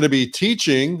 Lon is going to be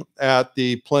teaching at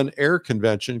the Plein Air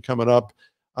Convention coming up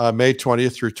May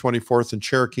 20th through 24th in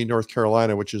Cherokee, North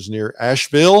Carolina, which is near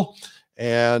Asheville.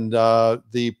 And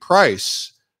the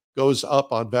price goes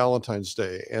up on Valentine's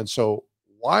Day. And so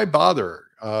why bother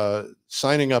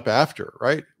signing up after,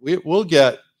 right? We'll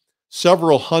get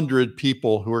several hundred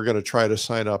people who are going to try to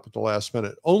sign up at the last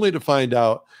minute, only to find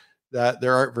out that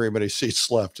there aren't very many seats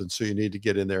left. And so you need to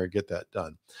get in there and get that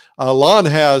done. Lon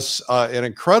has an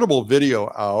incredible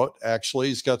video out. Actually,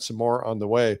 he's got some more on the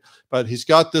way, but he's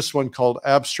got this one called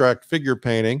Abstract Figure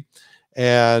Painting.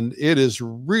 And it is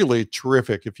really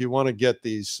terrific. If you want to get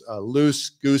these loose,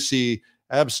 goosey,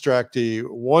 abstracty,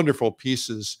 wonderful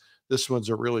pieces, this one's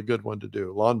a really good one to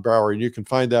do. Lon Brauer, and you can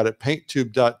find that at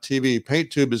painttube.tv.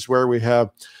 PaintTube is where we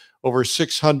have over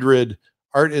 600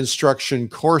 art instruction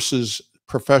courses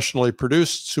professionally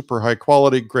produced, super high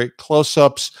quality, great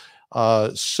close-ups,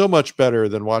 so much better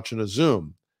than watching a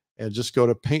Zoom. And just go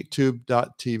to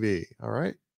painttube.tv. All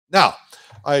right. Now,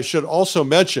 I should also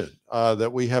mention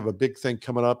that we have a big thing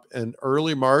coming up in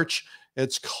early March,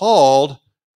 It's called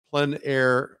Plein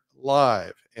Air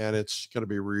Live, and it's going to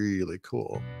be really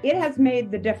cool. It has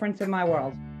made the difference in my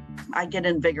world. I get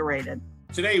invigorated.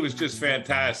 Today was just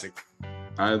fantastic.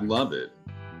 I love it.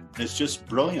 It's just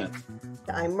brilliant.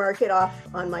 I mark it off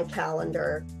on my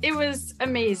calendar. It was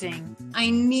amazing. I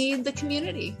need the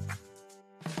community.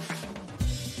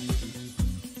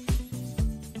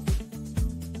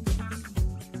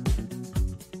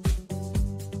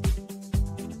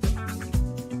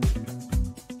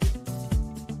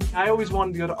 I always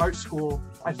wanted to go to art school.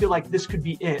 I feel like this could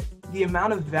be it. The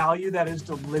amount of value that is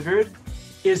delivered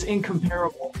is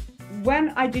incomparable. When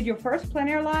I did your first Plein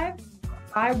Air Live,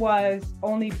 I was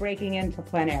only breaking into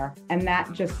plein air, and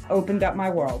that just opened up my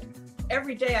world.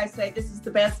 Every day I say this is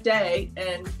the best day,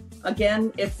 and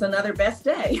again, it's another best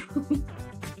day.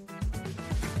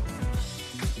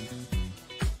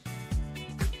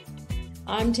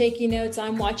 I'm taking notes.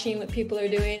 I'm watching what people are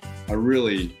doing. I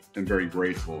really am very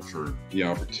grateful for the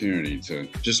opportunity to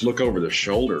just look over the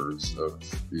shoulders of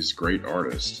these great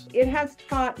artists. It has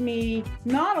taught me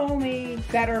not only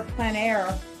better plein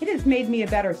air, it has made me a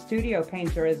better studio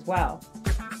painter as well.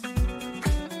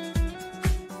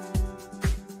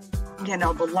 You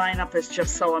know, the lineup is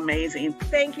just so amazing.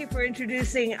 Thank you for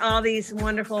introducing all these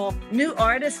wonderful new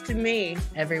artists to me.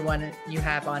 Everyone you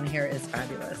have on here is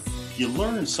fabulous. You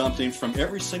learn something from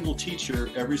every single teacher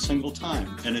every single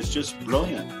time, and it's just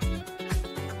brilliant.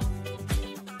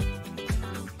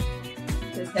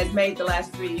 This has made the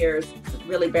last 3 years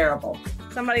really bearable.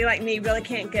 Somebody like me really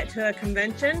can't get to a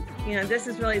convention. You know, this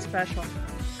is really special.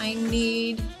 I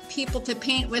need people to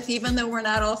paint with, even though we're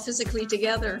not all physically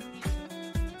together.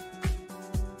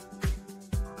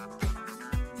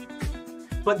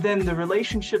 But then the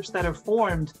relationships that are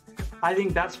formed, I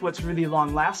think that's what's really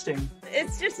long lasting.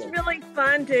 It's just really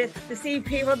fun to see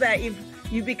people that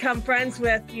you've become friends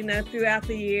with, you know, throughout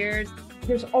the years.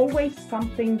 There's always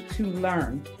something to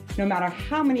learn, no matter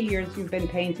how many years you've been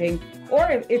painting,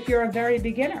 or if you're a very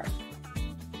beginner.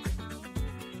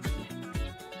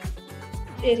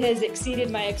 It has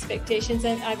exceeded my expectations,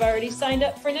 and I've already signed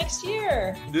up for next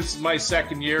year. This is my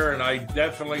second year, and I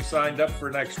definitely signed up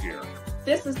for next year.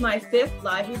 This is my 5th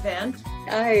live event.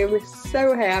 I was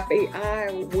so happy. I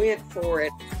went for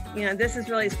it. You know, this is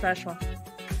really special.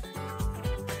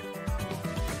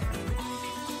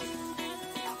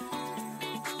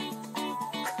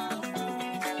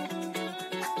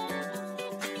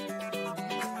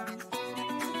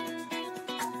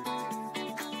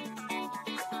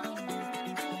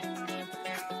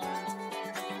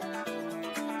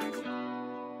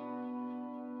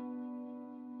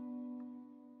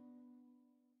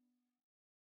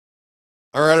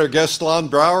 All right, our guest Lon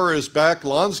Brauer is back.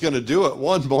 Lon's going to do it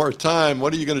one more time.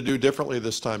 What are you going to do differently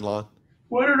this time, Lon?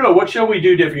 Well, I don't know. What shall we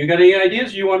do different? You got any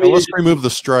ideas? You want me Let's to remove the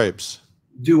stripes.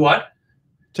 do what?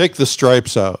 Take the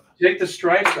stripes out. Take the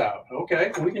stripes out.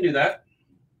 Okay, we can do that.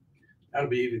 That'll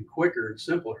be even quicker and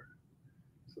simpler.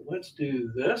 So let's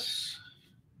do this.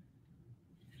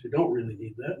 So don't really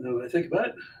need that now that I think about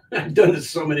it. I've done this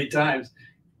so many times.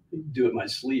 I do it in my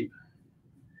sleep.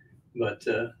 But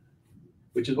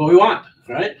which is what we want,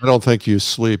 right? I don't think you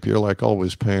sleep. You're like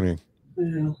always painting.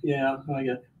 Yeah, I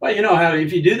get. Well, you know how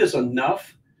if you do this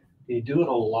enough, you do it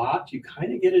a lot, you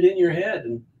kind of get it in your head.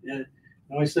 And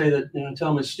I always say that, I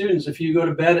tell my students, if you go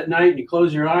to bed at night and you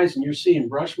close your eyes and you're seeing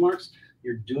brush marks,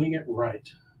 you're doing it right.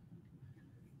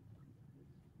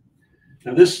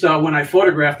 Now this, when I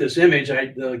photograph this image,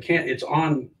 it's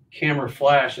on camera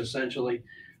flash essentially.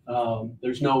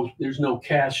 There's no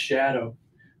cast shadow.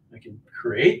 I can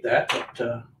create that, but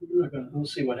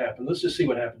let's see what happens. Let's just see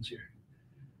what happens here.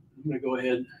 I'm going to go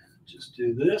ahead and just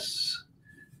do this.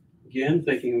 Again,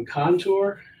 thinking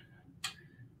contour. I'm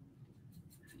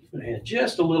going to add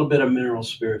just a little bit of mineral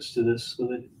spirits to this so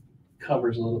that it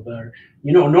covers a little better.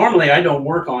 You know, normally I don't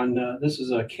work on, this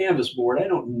is a canvas board. I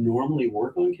don't normally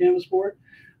work on canvas board.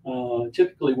 I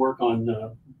typically work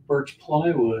on birch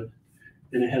plywood,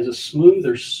 and it has a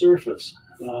smoother surface.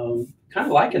 Kind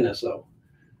of liking this though.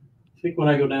 I think when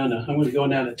I go down to, I'm going to go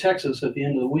down to Texas at the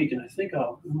end of the week, and I think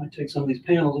I might take some of these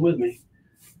panels with me.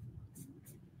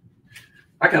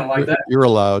 I kind of like that. You're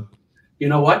allowed. You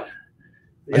know what?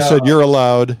 I said you're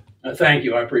allowed. Thank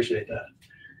you. I appreciate that.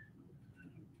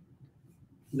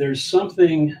 There's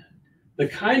something, the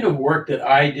kind of work that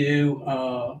I do,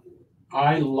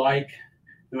 I like,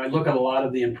 I look at a lot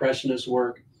of the Impressionist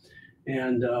work,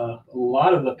 and a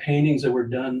lot of the paintings that were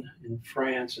done in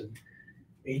France in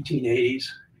 1880s.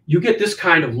 You get this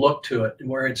kind of look to it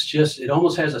where it's just, it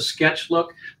almost has a sketch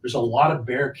look. There's a lot of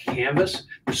bare canvas.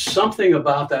 There's something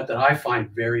about that that I find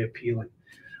very appealing.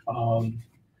 Do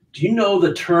you know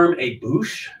the term a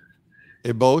bouche?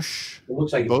 Ébauche. It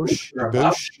looks like Ébauche. a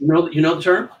Ébauche. You know the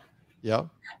term? Yeah.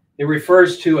 It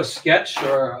refers to a sketch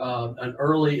or an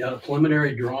early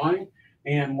preliminary drawing.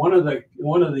 And one of the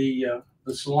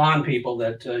salon people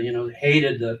that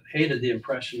hated the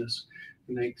impressionists,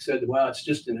 and they said, well, it's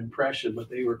just an impression, but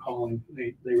they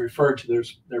referred to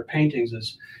their paintings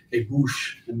as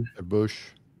ébauche.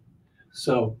 Ébauche.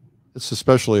 So it's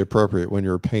especially appropriate when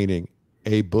you're painting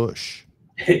a bush.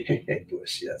 A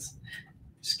bush, yes.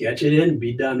 Sketch it in,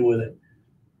 be done with it.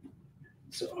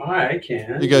 So I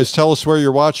can. You guys tell us where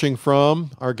you're watching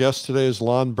from. Our guest today is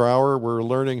Lon Brauer. We're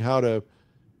learning how to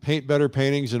paint better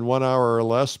paintings in 1 hour or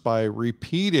less by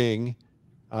repeating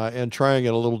and trying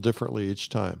it a little differently each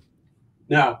time.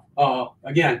 Now,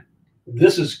 again,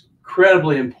 this is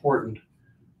incredibly important,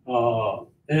 and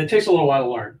it takes a little while to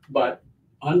learn, but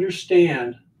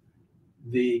understand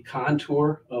the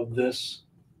contour of this.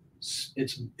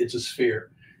 It's a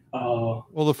sphere.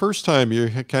 Well, the first time you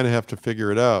kind of have to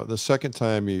figure it out. The second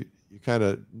time you kind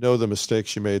of know the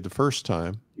mistakes you made the first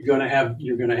time. You're going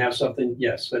to have something.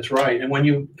 Yes, that's right. And when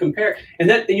you compare, and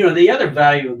then the other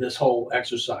value of this whole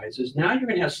exercise is now you're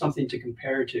going to have something to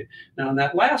compare to. Now, in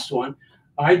that last one,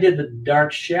 I did the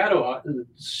dark shadow, the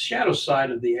shadow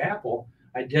side of the apple.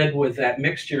 I did with that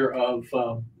mixture of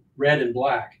red and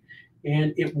black,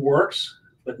 and it works.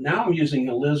 But now I'm using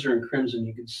alizarin and crimson.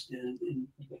 You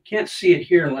can't see it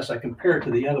here unless I compare it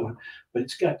to the other one, but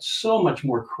it's got so much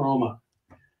more chroma.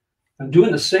 I'm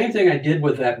doing the same thing I did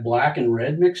with that black and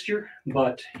red mixture,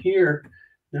 but here,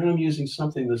 now I'm using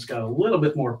something that's got a little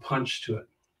bit more punch to it.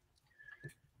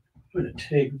 I'm going to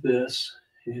take this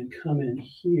and come in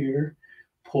here,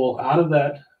 pull out of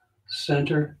that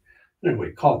center. I don't know what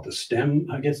you call it, the stem.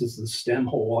 I guess it's the stem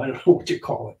hole. I don't know what you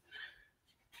call it.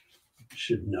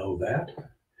 Should know that.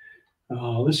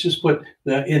 Let's just put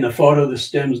in the photo, the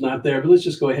stem's not there, but let's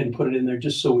just go ahead and put it in there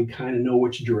just so we kind of know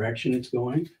which direction it's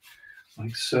going,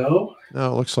 like so.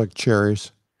 No, it looks like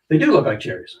cherries. They do look like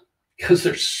cherries because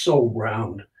they're so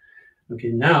round. Okay,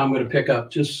 now I'm going to pick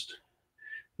up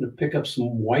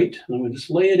some white, and I'm going to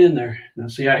just lay it in there. Now,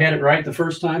 see, I had it right the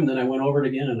first time, then I went over it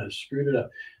again, and I screwed it up.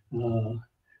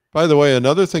 By the way,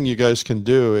 another thing you guys can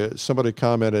do, somebody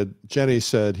commented, Jenny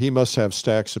said, he must have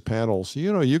stacks of panels.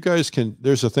 You guys can,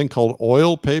 there's a thing called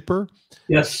oil paper.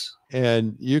 Yes.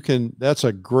 And that's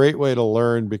a great way to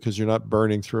learn because you're not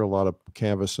burning through a lot of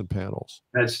canvas and panels.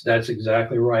 That's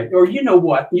exactly right. Or you know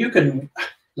what, you can,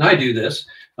 and I do this,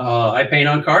 I paint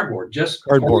on cardboard, just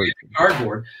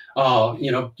cardboard.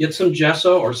 Get some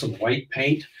gesso or some white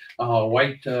paint,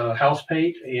 white house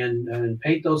paint, and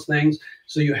paint those things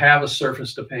so you have a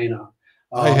surface to paint on.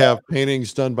 I have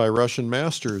paintings done by Russian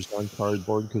masters on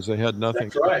cardboard because they had nothing.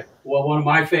 That's right. Well, one of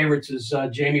my favorites is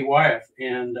Jamie Wyeth,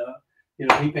 and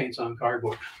he paints on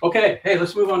cardboard. Okay, hey,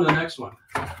 let's move on to the next one.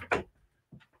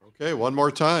 Okay, one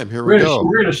more time. Here we go.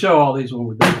 We're going to show all these when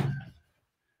we're done.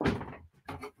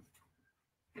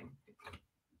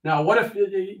 Now, what if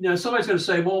somebody's going to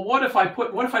say, well, what if I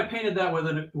painted that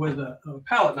with a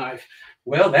palette knife?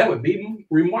 Well, that would be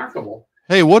remarkable.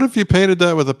 Hey, what if you painted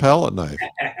that with a palette knife?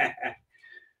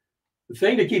 The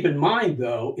thing to keep in mind,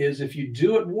 though, is if you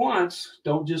do it once,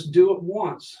 don't just do it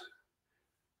once.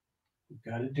 You've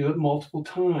got to do it multiple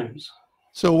times.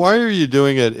 So why are you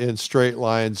doing it in straight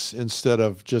lines instead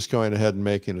of just going ahead and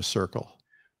making a circle?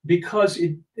 Because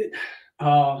it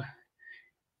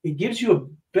gives you a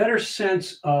better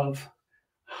sense of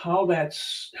how that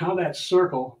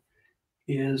circle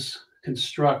is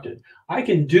constructed. I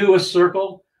can do a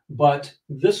circle, but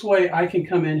this way I can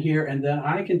come in here and then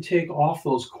I can take off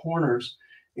those corners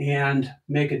and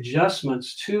make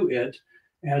adjustments to it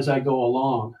as I go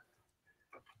along.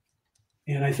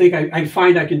 And I think I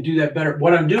find I can do that better.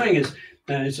 What I'm doing is,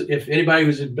 if anybody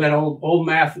who's been old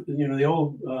math, the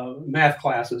old math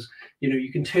classes,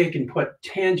 you can take and put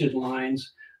tangent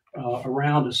lines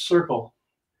around a circle.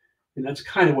 And that's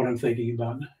kind of what I'm thinking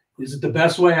about. Is it the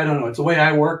best way? I don't know. It's the way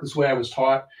I work. It's the way I was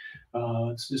taught.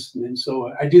 It's just, and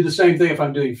so I do the same thing if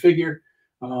I'm doing figure.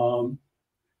 I don't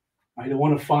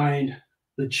want to find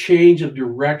the change of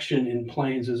direction in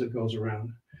planes as it goes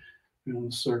around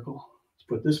the circle. Let's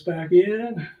put this back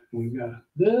in. We've got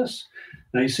this.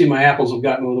 Now you see my apples have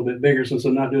gotten a little bit bigger since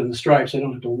I'm not doing the stripes. I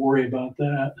don't have to worry about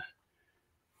that.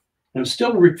 I'm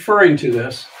still referring to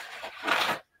this.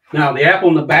 Now, the apple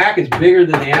in the back is bigger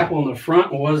than the apple in the front.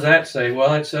 Well, what does that say?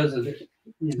 Well, it says that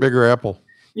bigger apple.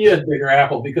 Yeah, bigger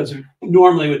apple, because it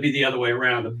normally would be the other way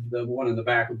around. The one in the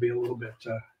back would be a little bit.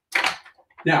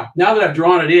 Now that I've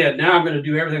drawn it in, now I'm going to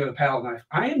do everything with a palette knife.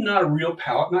 I am not a real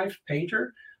palette knife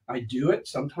painter. I do it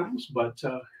sometimes, but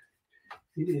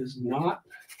it is not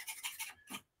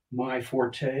my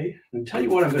forte. And tell you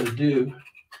what I'm going to do.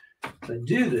 To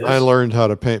do this, I learned how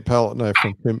to paint palette knife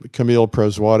from Camille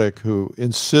Preswatic, who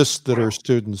insists that her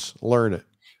students learn it.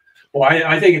 Well,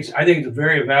 I think it's a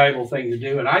very valuable thing to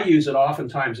do, and I use it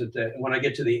oftentimes when I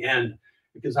get to the end,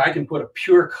 because I can put a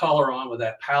pure color on with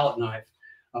that palette knife.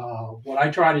 What I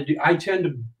try to do, I tend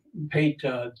to paint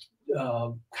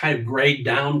kind of grayed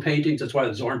down paintings. That's why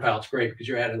the Zorn palette's great, because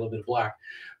you're adding a little bit of black.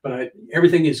 But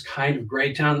everything is kind of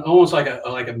grayed down, almost like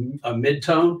a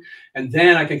mid-tone. And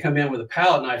then I can come in with a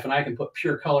palette knife and I can put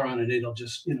pure color on it. It'll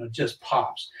just, just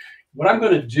pops. What I'm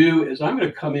going to do is I'm going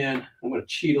to come in, I'm going to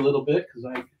cheat a little bit because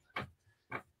I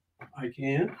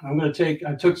can.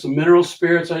 I took some mineral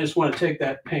spirits. I just want to take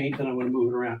that paint and I'm going to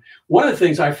move it around. One of the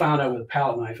things I found out with a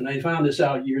palette knife, and I found this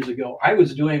out years ago, I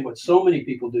was doing what so many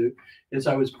people do, is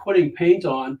I was putting paint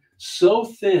on so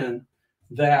thin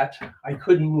that I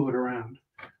couldn't move it around.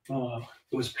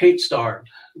 It was paint starved,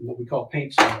 what we call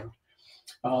paint starved.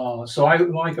 So I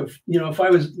like, if I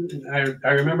was,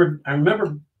 I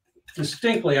remember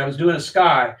distinctly, I was doing a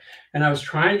sky and I was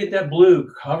trying to get that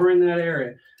blue covering that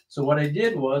area. So what I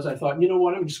did was I thought, you know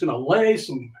what, I'm just going to lay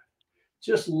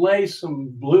some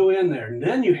blue in there. And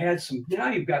then now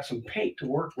you've got some paint to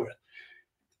work with.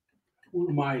 One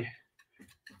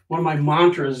of my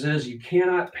mantras is you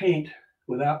cannot paint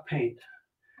without paint.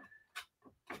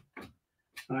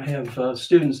 I have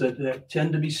students that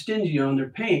tend to be stingy on their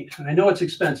paint. And I know it's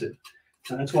expensive.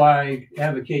 And that's why I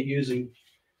advocate using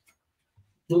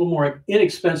a little more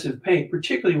inexpensive paint,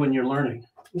 particularly when you're learning.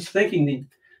 I was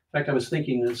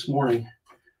thinking this morning,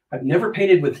 I've never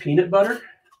painted with peanut butter,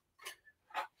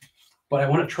 but I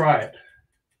want to try it.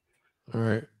 All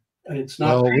right. And it's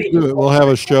not. We'll have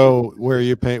a show where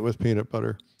you paint with peanut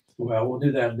butter. Well, we'll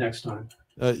do that next time.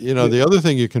 The other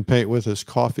thing you can paint with is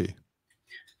coffee.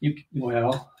 You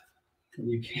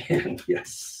can,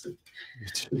 yes.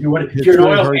 It's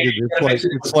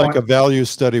like a value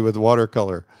study with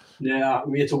watercolor. Yeah,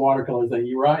 it's a watercolor thing.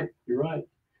 You're right.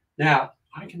 Now,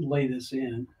 I can lay this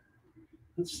in.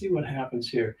 Let's see what happens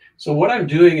here. So what I'm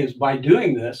doing is, by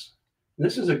doing this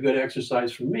is a good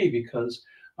exercise for me, because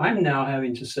I'm now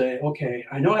having to say, okay,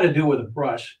 I know how to do it with a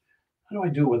brush. How do I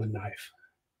do it with a knife?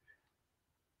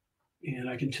 And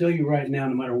I can tell you right now,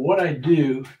 no matter what I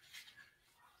do,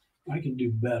 I can do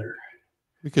better.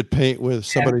 We could paint with,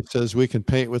 somebody says we can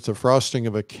paint with the frosting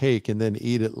of a cake and then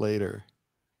eat it later.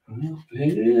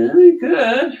 You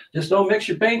could. Just don't mix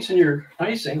your paints and your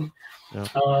icing.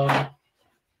 Yeah.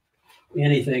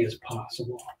 Anything is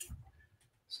possible.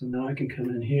 So now I can come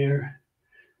in here.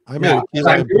 I made a key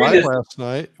lime pie last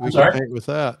night. We can paint with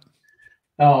that.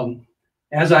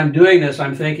 As I'm doing this,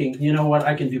 I'm thinking, you know what,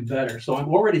 I can do better. So I'm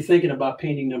already thinking about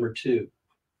painting number 2.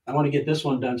 I want to get this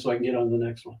one done so I can get on to the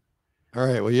next one. All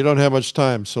right. Well, you don't have much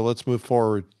time, so let's move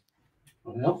forward.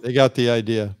 Well, they got the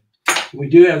idea. We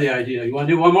do have the idea. You want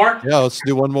to do one more? Yeah, let's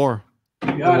do one more.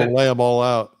 You got it. We'll lay them all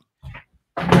out.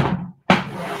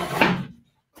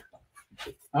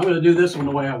 I'm going to do this one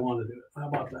the way I want to do it. How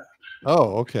about that?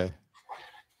 Oh, okay.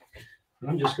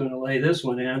 I'm just going to lay this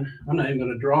one in. I'm not even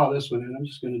going to draw this one in. I'm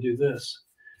just going to do this.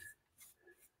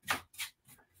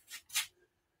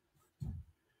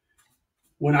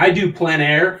 When I do plein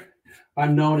air,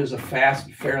 I'm known as a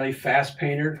fairly fast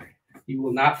painter. You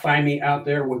will not find me out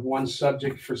there with one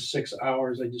subject for 6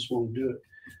 hours. I just won't do it.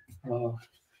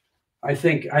 I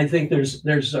think there's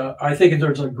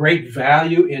a great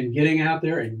value in getting out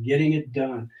there and getting it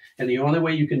done. And the only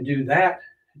way you can do that,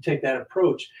 take that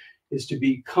approach, is to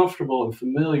be comfortable and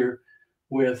familiar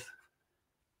with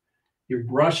your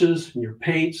brushes and your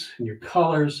paints and your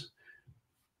colors.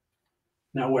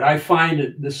 Now, would I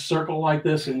find this circle like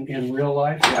this in real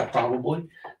life? Yeah, probably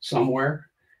somewhere.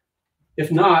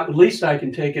 If not, at least I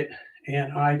can take it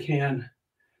and I can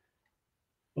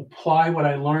apply what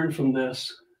I learned from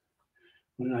this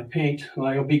when I paint.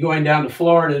 I'll be going down to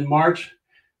Florida in March.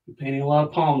 I'm painting a lot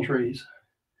of palm trees.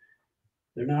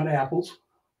 They're not apples,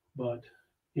 but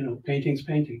painting's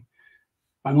painting.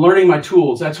 I'm learning my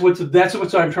tools. That's what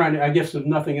I'm trying to, I guess if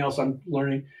nothing else, I'm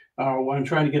learning. What I'm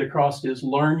trying to get across is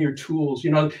learn your tools.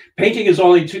 Painting is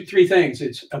only 3 things.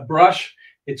 It's a brush,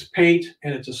 it's paint,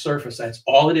 and it's a surface. That's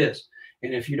all it is.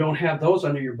 And if you don't have those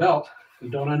under your belt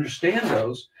and don't understand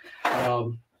those,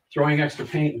 throwing extra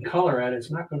paint and color at it's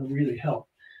not going to really help.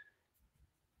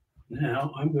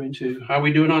 Now I'm going to, how are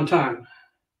we doing on time?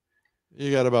 You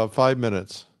got about 5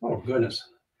 minutes. Oh, goodness.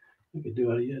 I could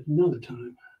do it yet another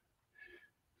time.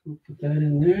 We'll put that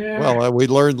in there. Well, we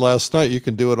learned last night you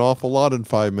can do an awful lot in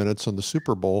 5 minutes on the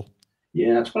Super Bowl.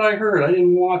 Yeah, that's what I heard. I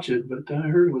didn't watch it, but I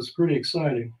heard it was pretty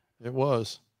exciting. It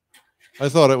was. I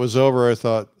thought it was over. I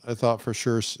thought for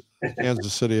sure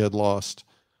Kansas City had lost.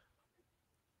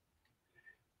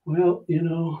 Well, you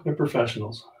know, they're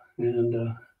professionals,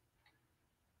 and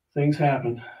things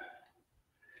happen.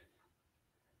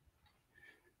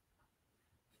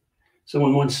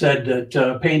 Someone once said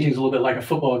that painting is a little bit like a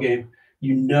football game.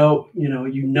 You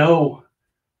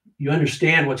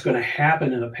understand what's going to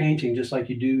happen in a painting, just like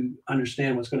you do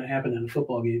understand what's going to happen in a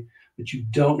football game, but you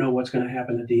don't know what's going to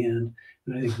happen at the end.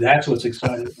 And I think that's what's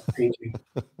exciting about painting.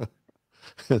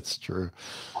 That's true.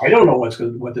 I don't know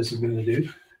what this is going to do.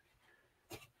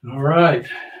 All right.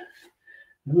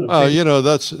 You know,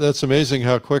 that's amazing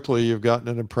how quickly you've gotten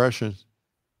an impression.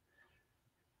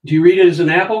 Do you read it as an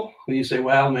apple? When you say,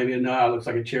 well, maybe no, it looks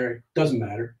like a cherry. Doesn't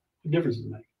matter. What difference does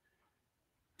it make?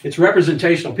 It's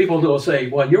representational. People will say,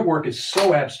 well, your work is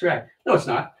so abstract. No, it's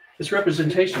not. It's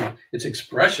representational. It's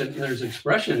expression. There's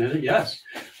expression in it, yes.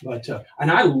 But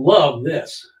and I love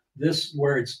this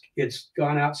where it's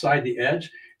gone outside the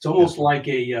edge. It's almost like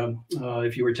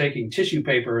if you were taking tissue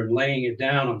paper and laying it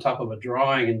down on top of a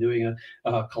drawing and doing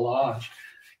a collage.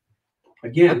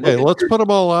 Again, okay, let's put them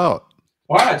all out.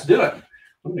 All right, let's do it.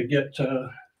 I'm going to get,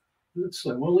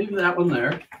 we'll leave that one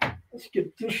there. Let's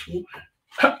get this one.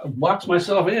 Box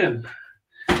myself in.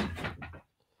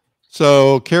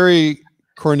 So Carrie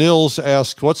Cornills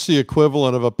asked, what's the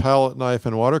equivalent of a palette knife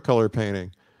in watercolor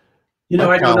painting? You know,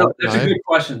 I don't know. That's a good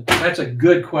question. That's a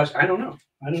good question. I don't know.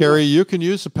 Carrie, you can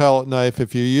use a palette knife.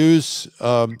 If you use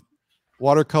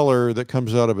watercolor that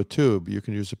comes out of a tube, you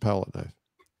can use a palette knife.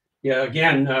 Yeah,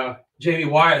 again, Jamie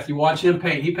Wyeth, you watch him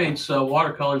paint. He paints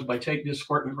watercolors by just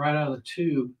squirting it right out of the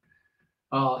tube.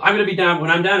 I'm going to be down when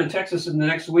I'm down in Texas in the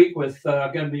next week with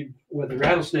going to be with the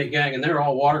Rattlesnake Gang, and they're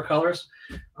all watercolors.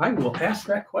 I will ask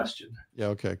that question. Yeah.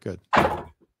 Okay. Good. That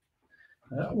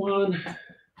one,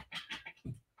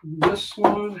 this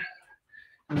one,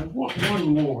 and I want one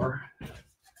more.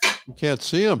 You can't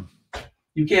see them.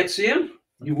 You can't see them.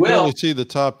 You can will. only see the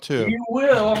top two. You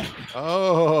will.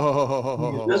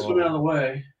 Oh. Get this one out of the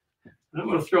way. I'm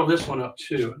going to throw this one up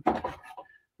too.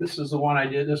 This is the one I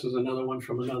did. This is another one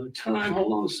from another time.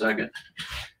 Hold on a second.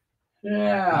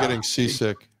 Yeah. I'm getting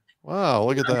seasick. Wow,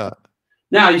 look at that.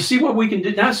 Now you see what we can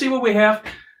do. Now see what we have.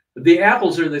 The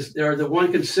apples are this. They're the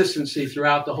one consistency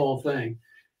throughout the whole thing.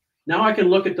 Now I can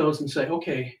look at those and say,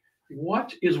 okay,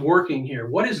 what is working here?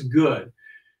 What is good?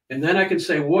 And then I can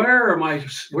say, where are my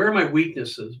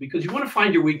weaknesses? Because you want to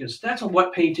find your weakness. That's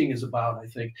what painting is about, I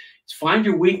think. It's find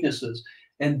your weaknesses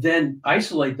and then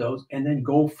isolate those and then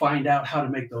go find out how to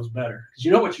make those better. Because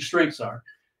you know what your strengths are.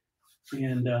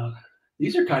 And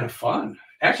these are kind of fun.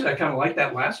 Actually, I kind of like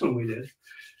that last one we did.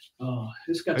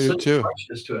 It's got such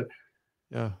freshness to it.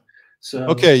 Yeah. So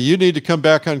okay, you need to come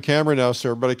back on camera now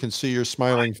so everybody can see your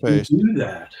smiling face. Do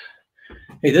that.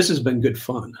 Hey, this has been good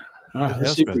fun. All right,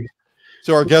 let's see.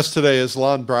 So our guest today is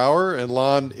Lon Brauer, and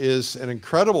Lon is an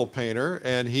incredible painter,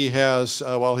 and he has,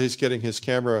 while he's getting his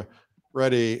camera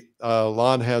ready,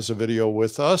 Lon has a video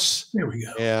with us. There we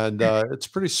go. And it's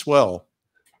pretty swell.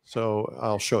 So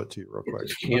I'll show it to you real quick.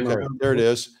 Okay, there it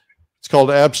is. It's called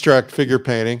abstract figure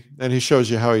painting, and he shows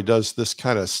you how he does this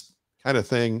kind of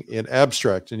thing in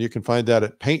abstract, and you can find that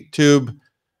at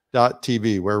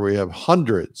painttube.tv, where we have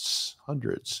hundreds.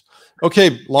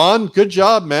 Okay, Lon, good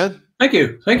job, man. Thank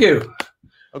you. Thank you.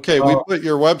 Okay, we put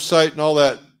your website and all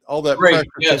that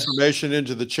information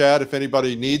into the chat. If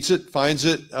anybody needs it, finds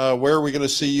it, where are we going to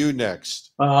see you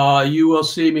next? You will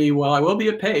see me. Well, I will be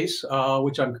at Pace,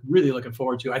 which I'm really looking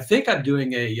forward to. I think I'm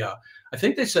doing I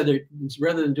think they said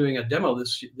rather than doing a demo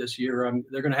this year,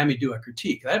 they're going to have me do a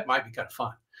critique. That might be kind of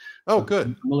fun. Oh,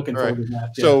 good. I'm looking forward to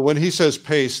that. So when he says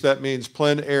Pace, that means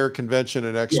Plein Air Convention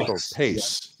and Expo.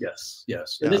 Pace. Yes.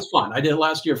 And it's fun. I did it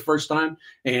last year, first time,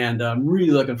 and I'm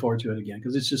really looking forward to it again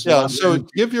because it's just So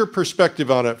give your perspective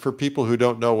on it for people who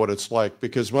don't know what it's like,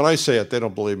 because when I say it, they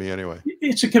don't believe me anyway.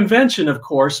 It's a convention, of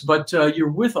course, but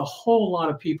you're with a whole lot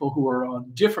of people who are on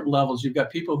different levels. You've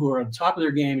got people who are on the top of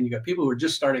their game, and you've got people who are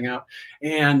just starting out,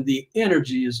 and the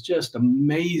energy is just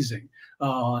amazing.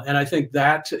 And I think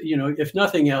that, if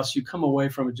nothing else, you come away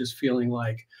from it just feeling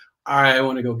like, I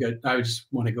just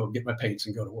want to go get my paints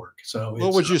and go to work. So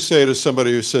what would you say to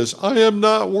somebody who says, I am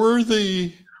not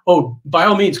worthy? Oh, by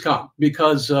all means come,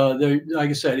 because like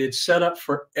I said, it's set up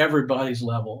for everybody's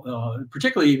level,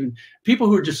 particularly even people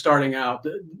who are just starting out.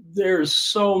 There's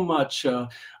so much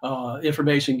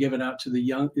information given out to the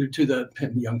young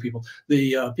people,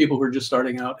 the people who are just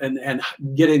starting out, and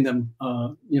getting them,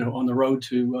 on the road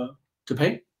to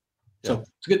paint. So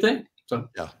it's a good thing. So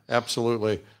yeah,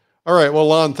 absolutely. All right. Well,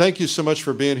 Lon, thank you so much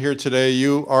for being here today.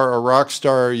 You are a rock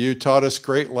star. You taught us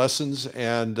great lessons,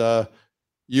 and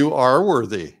you are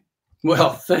worthy.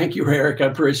 Well, thank you, Eric. I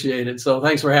appreciate it. So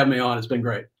thanks for having me on. It's been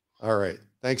great. All right.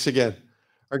 Thanks again.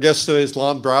 Our guest today is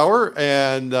Lon Brauer,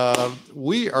 and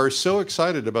we are so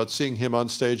excited about seeing him on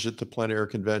stage at the Plein Air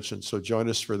Convention. So join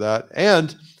us for that.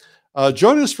 And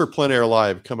join us for Plein Air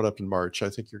Live coming up in March. I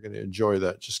think you're going to enjoy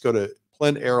that. Just go to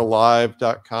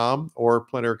pleinairlive.com or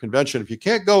Plein Air Convention. If you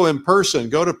can't go in person,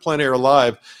 go to Plein Air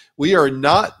Live. We are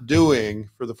not doing,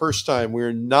 for the first time,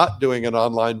 we're not doing an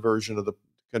online version of the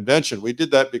convention. We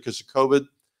did that because of COVID.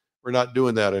 We're not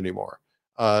doing that anymore.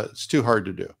 It's too hard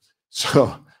to do.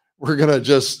 So we're going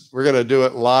to do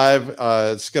it live.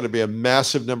 It's going to be a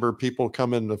massive number of people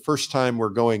coming. The first time we're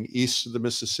going east of the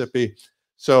Mississippi.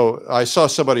 So I saw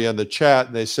somebody in the chat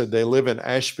and they said they live in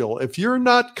Asheville. If you're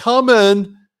not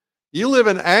coming, you live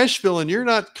in Asheville and you're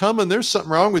not coming, there's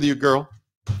something wrong with you, girl.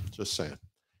 Just saying.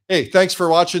 Hey, thanks for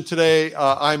watching today.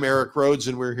 I'm Eric Rhoads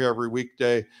and we're here every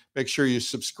weekday. Make sure you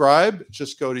subscribe.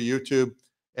 Just go to YouTube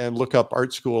and look up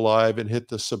Art School Live and hit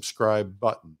the subscribe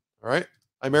button. All right.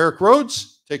 I'm Eric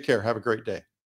Rhoads. Take care. Have a great day.